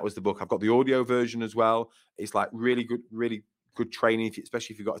 And that was the book. I've got the audio version as well. It's like really good training,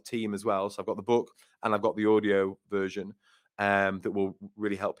 especially if you've got a team as well. So I've got the book and I've got the audio version that will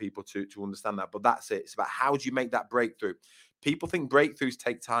really help people to understand that. But that's it. It's about how do you make that breakthrough? People think breakthroughs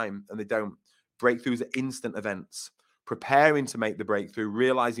take time, and they don't. Breakthroughs are instant events. Preparing to make the breakthrough,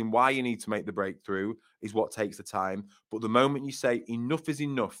 realizing why you need to make the breakthrough is what takes the time. But the moment you say enough is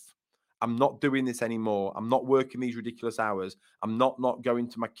enough, I'm not doing this anymore, I'm not working these ridiculous hours, I'm not going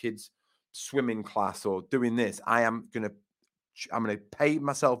to my kids' swimming class or doing this, I'm going to pay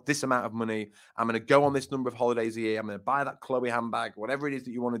myself this amount of money, I'm going to go on this number of holidays a year, I'm going to buy that Chloe handbag, whatever it is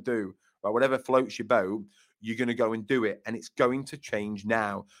that you want to do, right? Whatever floats your boat, you're going to go and do it. And it's going to change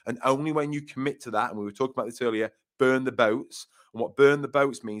now. And only when you commit to that, and we were talking about this earlier, burn the boats. And what burn the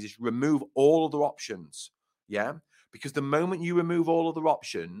boats means is remove all other options. Yeah? Because the moment you remove all other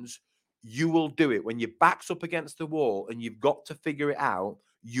options, you will do it. When your back's up against the wall and you've got to figure it out,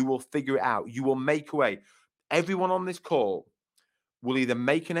 you will figure it out. You will make a way. Everyone on this call will either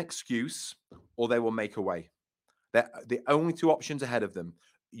make an excuse or they will make a way. They're the only two options ahead of them.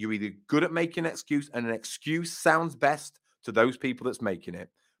 You're either good at making an excuse, and an excuse sounds best to those people that's making it,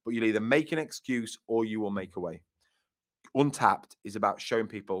 but you'll either make an excuse or you will make a way. Untapped is about showing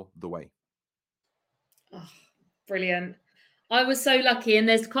people the way. Oh, brilliant. I was so lucky, and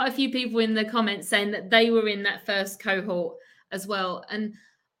there's quite a few people in the comments saying that they were in that first cohort as well. And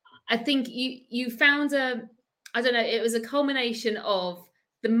I think you found it was a culmination of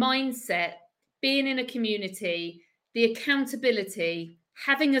the mindset, being in a community, the accountability,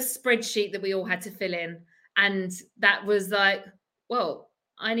 having a spreadsheet that we all had to fill in. And that was like, well,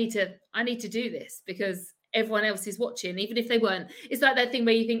 I need to do this because everyone else is watching, even if they weren't. It's like that thing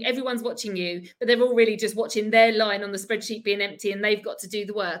where you think everyone's watching you, but they're all really just watching their line on the spreadsheet being empty, and they've got to do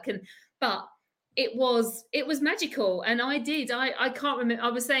the work. But it was magical. And I can't remember. I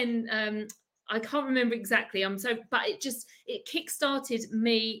was saying, I can't remember exactly. But it kickstarted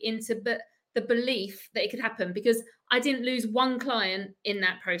me into the belief that it could happen, because I didn't lose one client in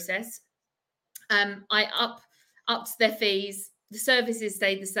that process. I upped their fees. The services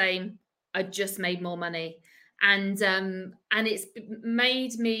stayed the same. I just made more money. And it's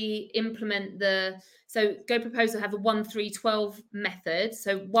made me implement so GoProposal have a 1-3-12 method.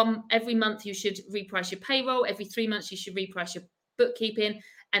 So every month you should reprice your payroll. Every 3 months you should reprice your bookkeeping.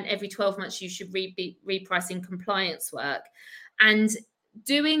 And every 12 months you should be repricing compliance work. And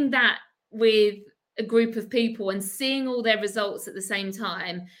doing that with a group of people and seeing all their results at the same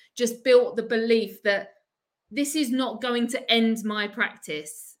time just built the belief that this is not going to end my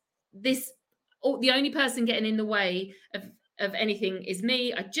practice. The only person getting in the way of anything is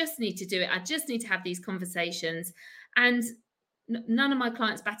me. I just need to do it. I just need to have these conversations. And none of my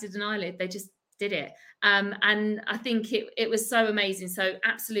clients batted an eyelid. They just did it. And I think it was so amazing. So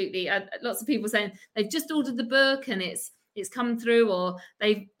absolutely, lots of people saying they've just ordered the book and it's come through, or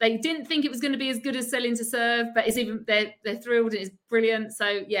they didn't think it was going to be as good as Selling to Serve, but they're thrilled and it's brilliant.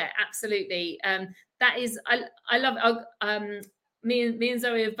 So yeah, absolutely. That is, I love it. Me and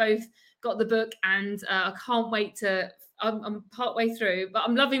Zoe have both got the book, and I can't wait I'm partway through, but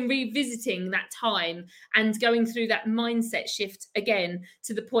I'm loving revisiting that time and going through that mindset shift again,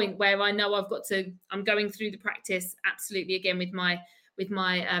 to the point where I know I'm going through the practice absolutely again with my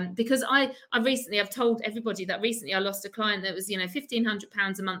because I've told everybody that recently I lost a client that was,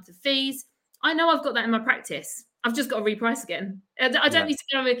 £1,500 a month of fees. I know I've got that in my practice. I've just got to reprice again. I don't need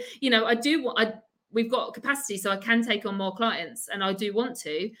to go, we've got capacity, so I can take on more clients, and I do want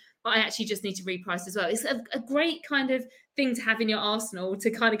to, but I actually just need to reprice as well. It's a great kind of thing to have in your arsenal, to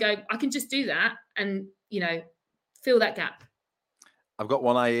kind of go, I can just do that and, fill that gap. I've got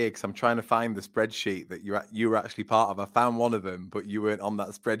one eye here because I'm trying to find the spreadsheet that you were actually part of. I found one of them, but you weren't on that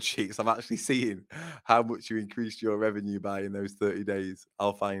spreadsheet. So I'm actually seeing how much you increased your revenue by in those 30 days.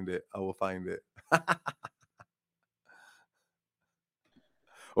 I'll find it. I will find it.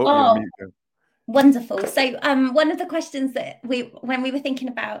 Oh, wonderful. So one of the questions that when we were thinking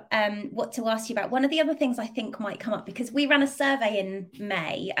about what to ask you about, one of the other things I think might come up, because we ran a survey in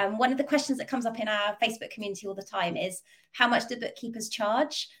May, and one of the questions that comes up in our Facebook community all the time is, how much do bookkeepers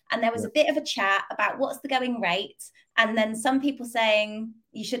charge? And there was a bit of a chat about what's the going rate, and then some people saying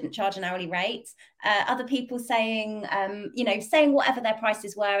you shouldn't charge an hourly rate. Other people saying, saying whatever their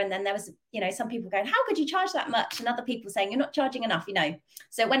prices were. And then there was, some people going, how could you charge that much? And other people saying, you're not charging enough,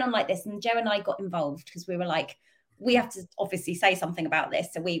 So it went on like this. And Jo and I got involved because we were like, we have to obviously say something about this.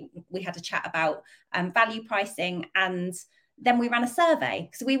 So we had a chat about value pricing, and then we ran a survey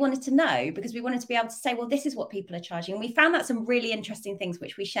because we wanted to know, because we wanted to be able to say, well, this is what people are charging. And we found out some really interesting things,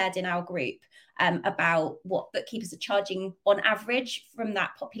 which we shared in our group about what bookkeepers are charging on average from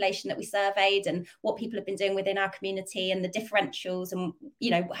that population that we surveyed, and what people have been doing within our community and the differentials. And,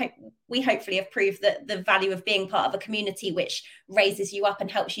 we hopefully have proved that the value of being part of a community which raises you up and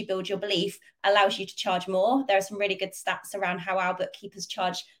helps you build your belief allows you to charge more. There are some really good stats around how our bookkeepers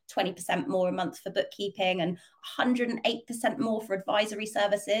charge 20% more a month for bookkeeping and 108% more for advisory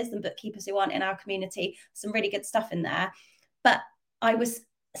services than bookkeepers who aren't in our community. Some really good stuff in there. But I was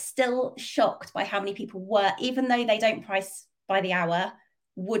still shocked by how many people were, even though they don't price by the hour,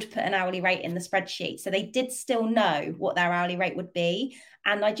 would put an hourly rate in the spreadsheet. So they did still know what their hourly rate would be.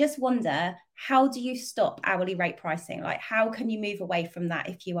 And I just wonder, how do you stop hourly rate pricing? Like, how can you move away from that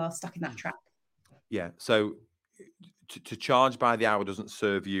if you are stuck in that trap? Yeah. So to charge by the hour doesn't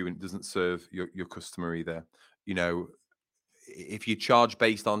serve you, and it doesn't serve your customer either. If you charge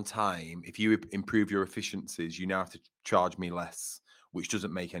based on time, if you improve your efficiencies, you now have to charge me less, which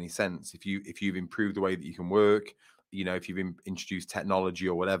doesn't make any sense. If you've improved the way that you can work, if you've introduced technology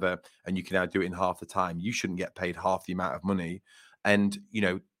or whatever, and you can now do it in half the time, you shouldn't get paid half the amount of money. And,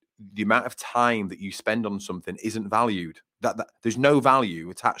 the amount of time that you spend on something isn't valued. That there's no value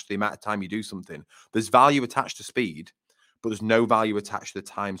attached to the amount of time you do something. There's value attached to speed, but there's no value attached to the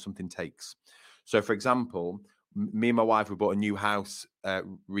time something takes. So, for example, me and my wife, we bought a new house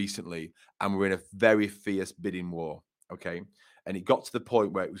recently, and we're in a very fierce bidding war. Okay. And it got to the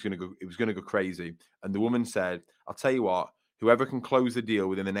point where it was going to go crazy. And the woman said, I'll tell you what, whoever can close the deal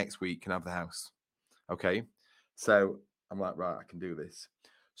within the next week can have the house. Okay. So I'm like, right, I can do this.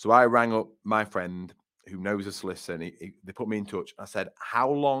 So I rang up my friend who knows a solicitor, and they put me in touch. I said,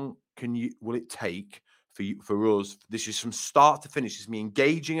 how long will it take for us? This is from start to finish. This is me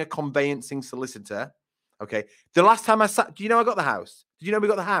engaging a conveyancing solicitor. Okay. The last time I sat, do you know I got the house? Did you know we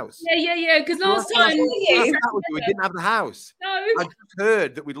got the house? Yeah. Because last time we didn't have the house. No. I just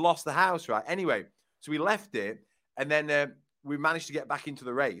heard that we'd lost the house, right? Anyway, so we left it, and then we managed to get back into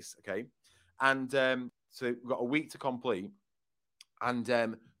the race. Okay. And so we've got a week to complete. And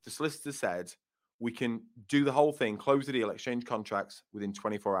the solicitor said, we can do the whole thing, close the deal, exchange contracts within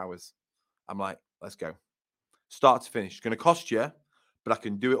 24 hours. I'm like, let's go. Start to finish. It's going to cost you, but I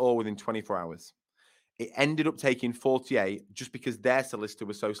can do it all within 24 hours. It ended up taking 48 just because their solicitor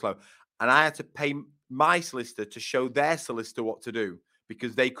was so slow. And I had to pay my solicitor to show their solicitor what to do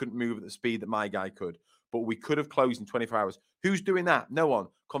because they couldn't move at the speed that my guy could. But we could have closed in 24 hours. Who's doing that? No one.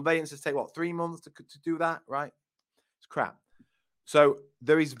 Conveyancers take, 3 months to do that, right? It's crap. So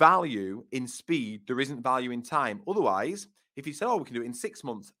there is value in speed. There isn't value in time. Otherwise, if you say, we can do it in 6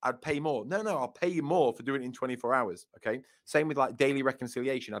 months, I'd pay more. No, I'll pay you more for doing it in 24 hours. Okay. Same with like daily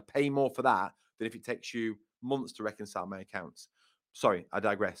reconciliation. I'd pay more for that than if it takes you months to reconcile my accounts. Sorry, I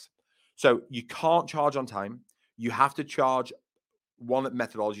digress. So you can't charge on time. You have to charge one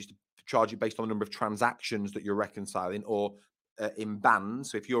methodology to charge it based on the number of transactions that you're reconciling, or in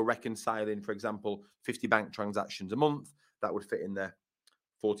bands. So if you're reconciling, for example, 50 bank transactions a month, that would fit in the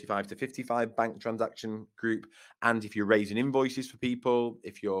 45 to 55 bank transaction group. And if you're raising invoices for people,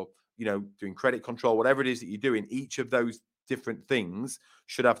 if you're, doing credit control, whatever it is that you're doing, each of those different things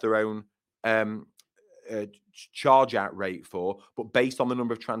should have their own charge out rate for, but based on the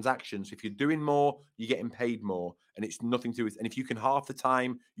number of transactions. If you're doing more, you're getting paid more, and it's nothing to do with, and if you can half the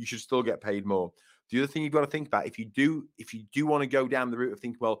time, you should still get paid more. The other thing you've got to think about, if you do want to go down the route of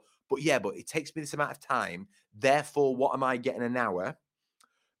thinking, but it takes me this amount of time, therefore, what am I getting an hour?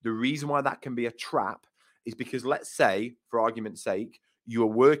 The reason why that can be a trap is because, let's say, for argument's sake, you are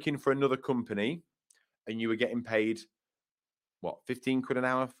working for another company and you were getting paid, 15 quid an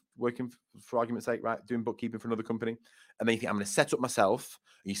hour working, for argument's sake, right? Doing bookkeeping for another company. And then you think, I'm going to set up myself.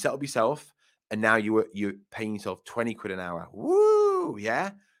 And you set up yourself, and now you're paying yourself 20 quid an hour. Woo!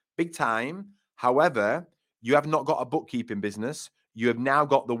 Yeah. Big time. However, you have not got a bookkeeping business. You have now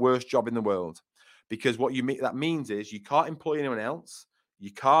got the worst job in the world, because what that means is you can't employ anyone else.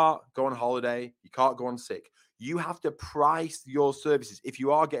 You can't go on holiday. You can't go on sick. You have to price your services, if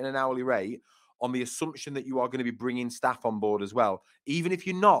you are getting an hourly rate, on the assumption that you are going to be bringing staff on board as well. Even if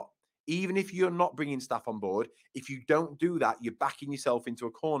you're not bringing staff on board, if you don't do that, you're backing yourself into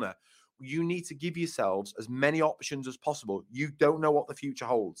a corner. you need to give yourselves as many options as possible. You don't know what the future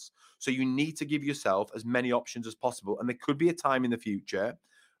holds. So you need to give yourself as many options as possible. And there could be a time in the future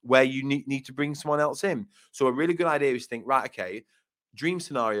where you need to bring someone else in. So a really good idea is to think, right, okay, dream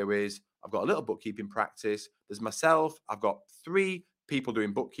scenario is I've got a little bookkeeping practice. There's myself. I've got 3 people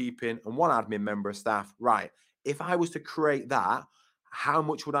doing bookkeeping and 1 admin member of staff. Right. If I was to create that, how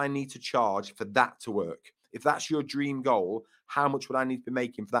much would I need to charge for that to work? If that's your dream goal, how much would I need to be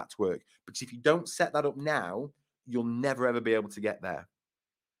making for that to work? Because if you don't set that up now, you'll never, ever be able to get there.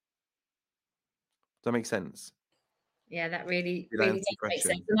 Does that make sense? Yeah, that really Did I really answer does your make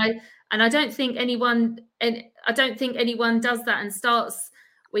question? sense. And I don't think anyone does that and starts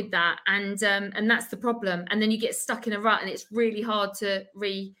with that, and that's the problem. And then you get stuck in a rut, and it's really hard to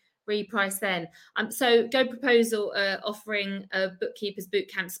reprice then. So GoProposal offering a Bookkeepers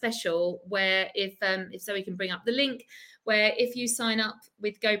Bootcamp special, where if Zoe can bring up the link, where if you sign up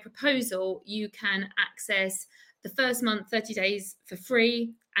with GoProposal, you can access the first month, 30 days for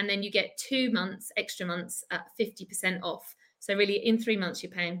free, and then you get 2 months, extra months at 50% off. So really in 3 months,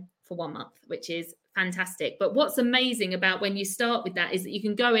 you're paying for 1 month, which is fantastic. But what's amazing about when you start with that is that you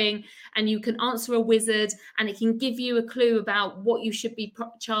can go in and you can answer a wizard, and it can give you a clue about what you should be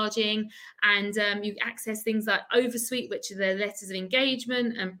charging. And you access things like Oversuite, which are the letters of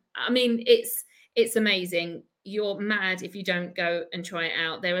engagement. And I mean, it's amazing. You're mad if you don't go and try it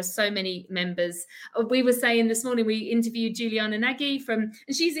out. There are so many members. We were saying this morning, we interviewed Juliana Nagy and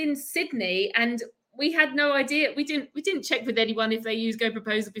she's in Sydney, and we had no idea. We didn't check with anyone if they used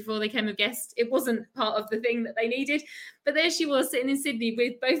GoProposal before they came a guest. It wasn't part of the thing that they needed. But there she was sitting in Sydney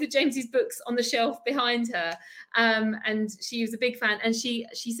with both of James's books on the shelf behind her. And she was a big fan. And she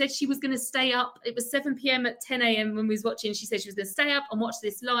said she was going to stay up. It was 7 p.m. at 10 a.m. when we was watching. She said she was going to stay up and watch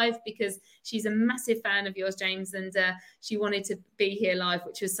this live because she's a massive fan of yours, James. And she wanted to be here live,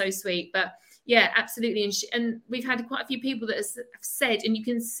 which was so sweet. But yeah, absolutely. And we've had quite a few people that have said, and you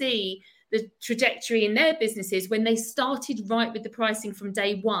can see the trajectory in their businesses when they started right with the pricing from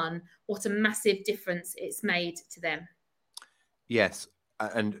day one, what a massive difference it's made to them. Yes.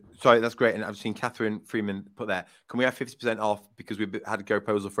 And sorry, that's great. And I've seen Catherine Freeman put there, can we have 50% off because we've had a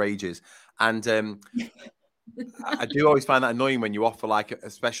GoProposal for ages? And I do always find that annoying when you offer like a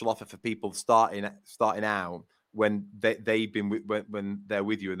special offer for people starting out when they've been when they're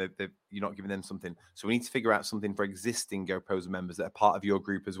with you and you're not giving them something. So we need to figure out something for existing GoProposal members that are part of your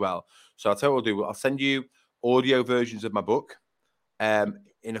group as well. So I'll tell you what I'll do. I'll send you audio versions of my book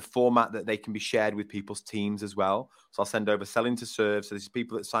in a format that they can be shared with people's teams as well. So I'll send over Selling to Serve. So there's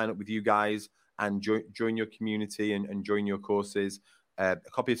people that sign up with you guys and join your community and join your courses. A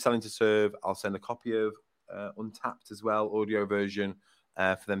copy of Selling to Serve. I'll send a copy of Untapped as well, audio version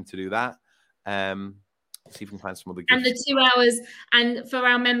for them to do that. See if we can find some other gifts. And the 2 hours, and for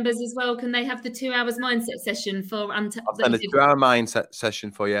our members as well, can they have the 2 hours mindset session for Untapped? I'll send a 2 hour mindset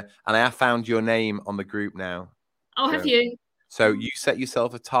session for you. And I have found your name on the group now. Oh, have you? So you set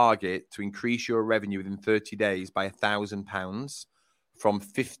yourself a target to increase your revenue within 30 days by £1,000 from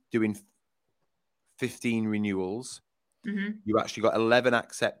doing 15 renewals. Mm-hmm. You actually got 11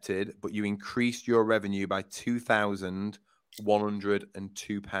 accepted, but you increased your revenue by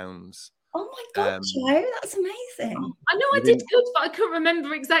 £2,102. Oh my God, Jo, that's amazing. I know I did good, but I couldn't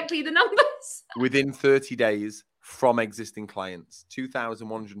remember exactly the numbers. Within 30 days from existing clients,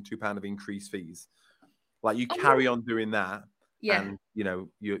 £2,102 of increased fees. Like you carry on doing that, and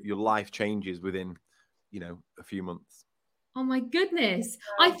your life changes within, a few months. Oh my goodness.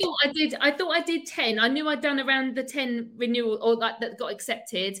 I thought I did 10. I knew I'd done around the 10 renewal or like that got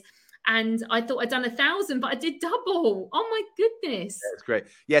accepted. And I thought I'd done 1,000, but I did double. Oh my goodness. That's great.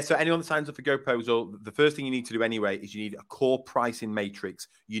 Yeah. So anyone that signs up for GoProposal, the first thing you need to do anyway is you need a core pricing matrix.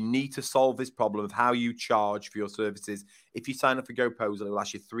 You need to solve this problem of how you charge for your services. If you sign up for GoProposal, it will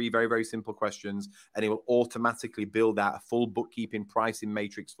ask you 3 very, very simple questions, and it will automatically build out a full bookkeeping pricing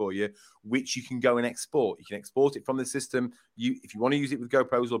matrix for you, which you can go and export. You can export it from the system. If you want to use it with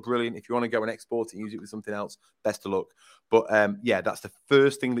GoProposal, brilliant. If you want to go and export it and use it with something else, best of luck. But that's the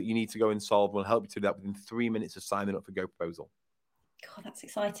first thing that you need to go and solve. We'll help you to do that within 3 minutes of signing up for GoProposal. God, that's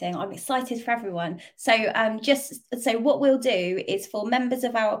exciting. I'm excited for everyone. So so what we'll do is for members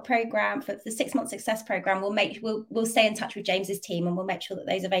of our program, for the 6 month success program, we'll stay in touch with James's team, and we'll make sure that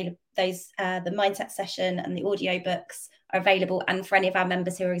the mindset session and the audio books are available. And for any of our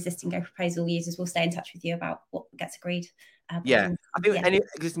members who are existing GoProposal users, we'll stay in touch with you about what gets agreed Yeah, I think any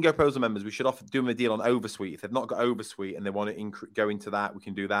existing GoProposal members, we should offer do them a deal on Oversuite. If they've not got Oversuite and they want to go into that, we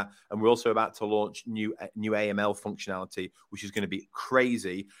can do that. And we're also about to launch new AML functionality, which is going to be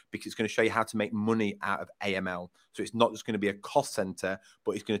crazy because it's going to show you how to make money out of AML. So it's not just going to be a cost center,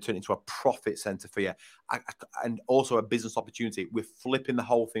 but it's going to turn into a profit center for you, and also a business opportunity. We're flipping the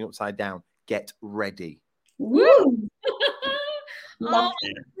whole thing upside down. Get ready. Woo! Oh my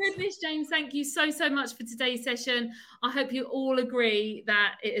goodness, James, thank you so much for today's session. I hope you all agree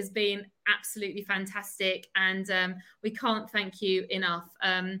that it has been absolutely fantastic, and we can't thank you enough.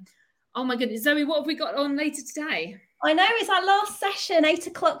 Oh my goodness, Zoe, what have we got on later today? I know, it's our last session, 8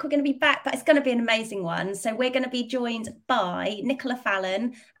 o'clock. We're going to be back, but it's going to be an amazing one. So we're going to be joined by Nicola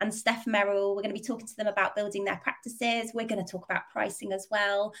Fallon and Steph Merrill. We're going to be talking to them about building their practices. We're going to talk about pricing as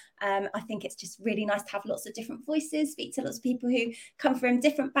well. I think it's just really nice to have lots of different voices, speak to lots of people who come from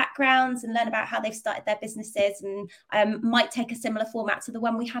different backgrounds and learn about how they've started their businesses, and might take a similar format to the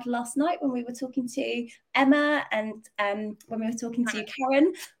one we had last night when we were talking to Emma and when we were talking to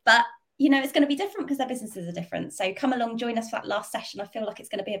Karen. But you know, it's going to be different because their businesses are different. So come along, join us for that last session. I feel like it's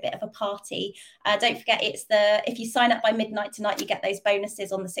going to be a bit of a party. Don't forget, if you sign up by midnight tonight, you get those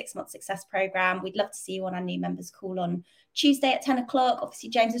bonuses on the 6-month success program. We'd love to see you on our new members call on Tuesday at 10 o'clock. Obviously,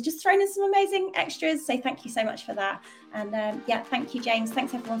 James has just thrown in some amazing extras. So thank you so much for that. And thank you, James.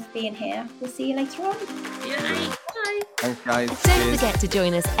 Thanks everyone for being here. We'll see you later on. Yeah. Bye. Thanks, guys. Don't forget to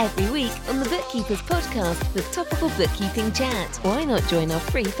join us every week on the Bookkeepers Podcast for topical bookkeeping chat. Why not join our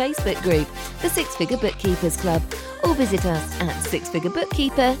free Facebook group, the 6 Figure Bookkeepers Club, or visit us at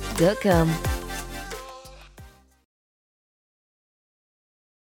sixfigurebookkeeper.com.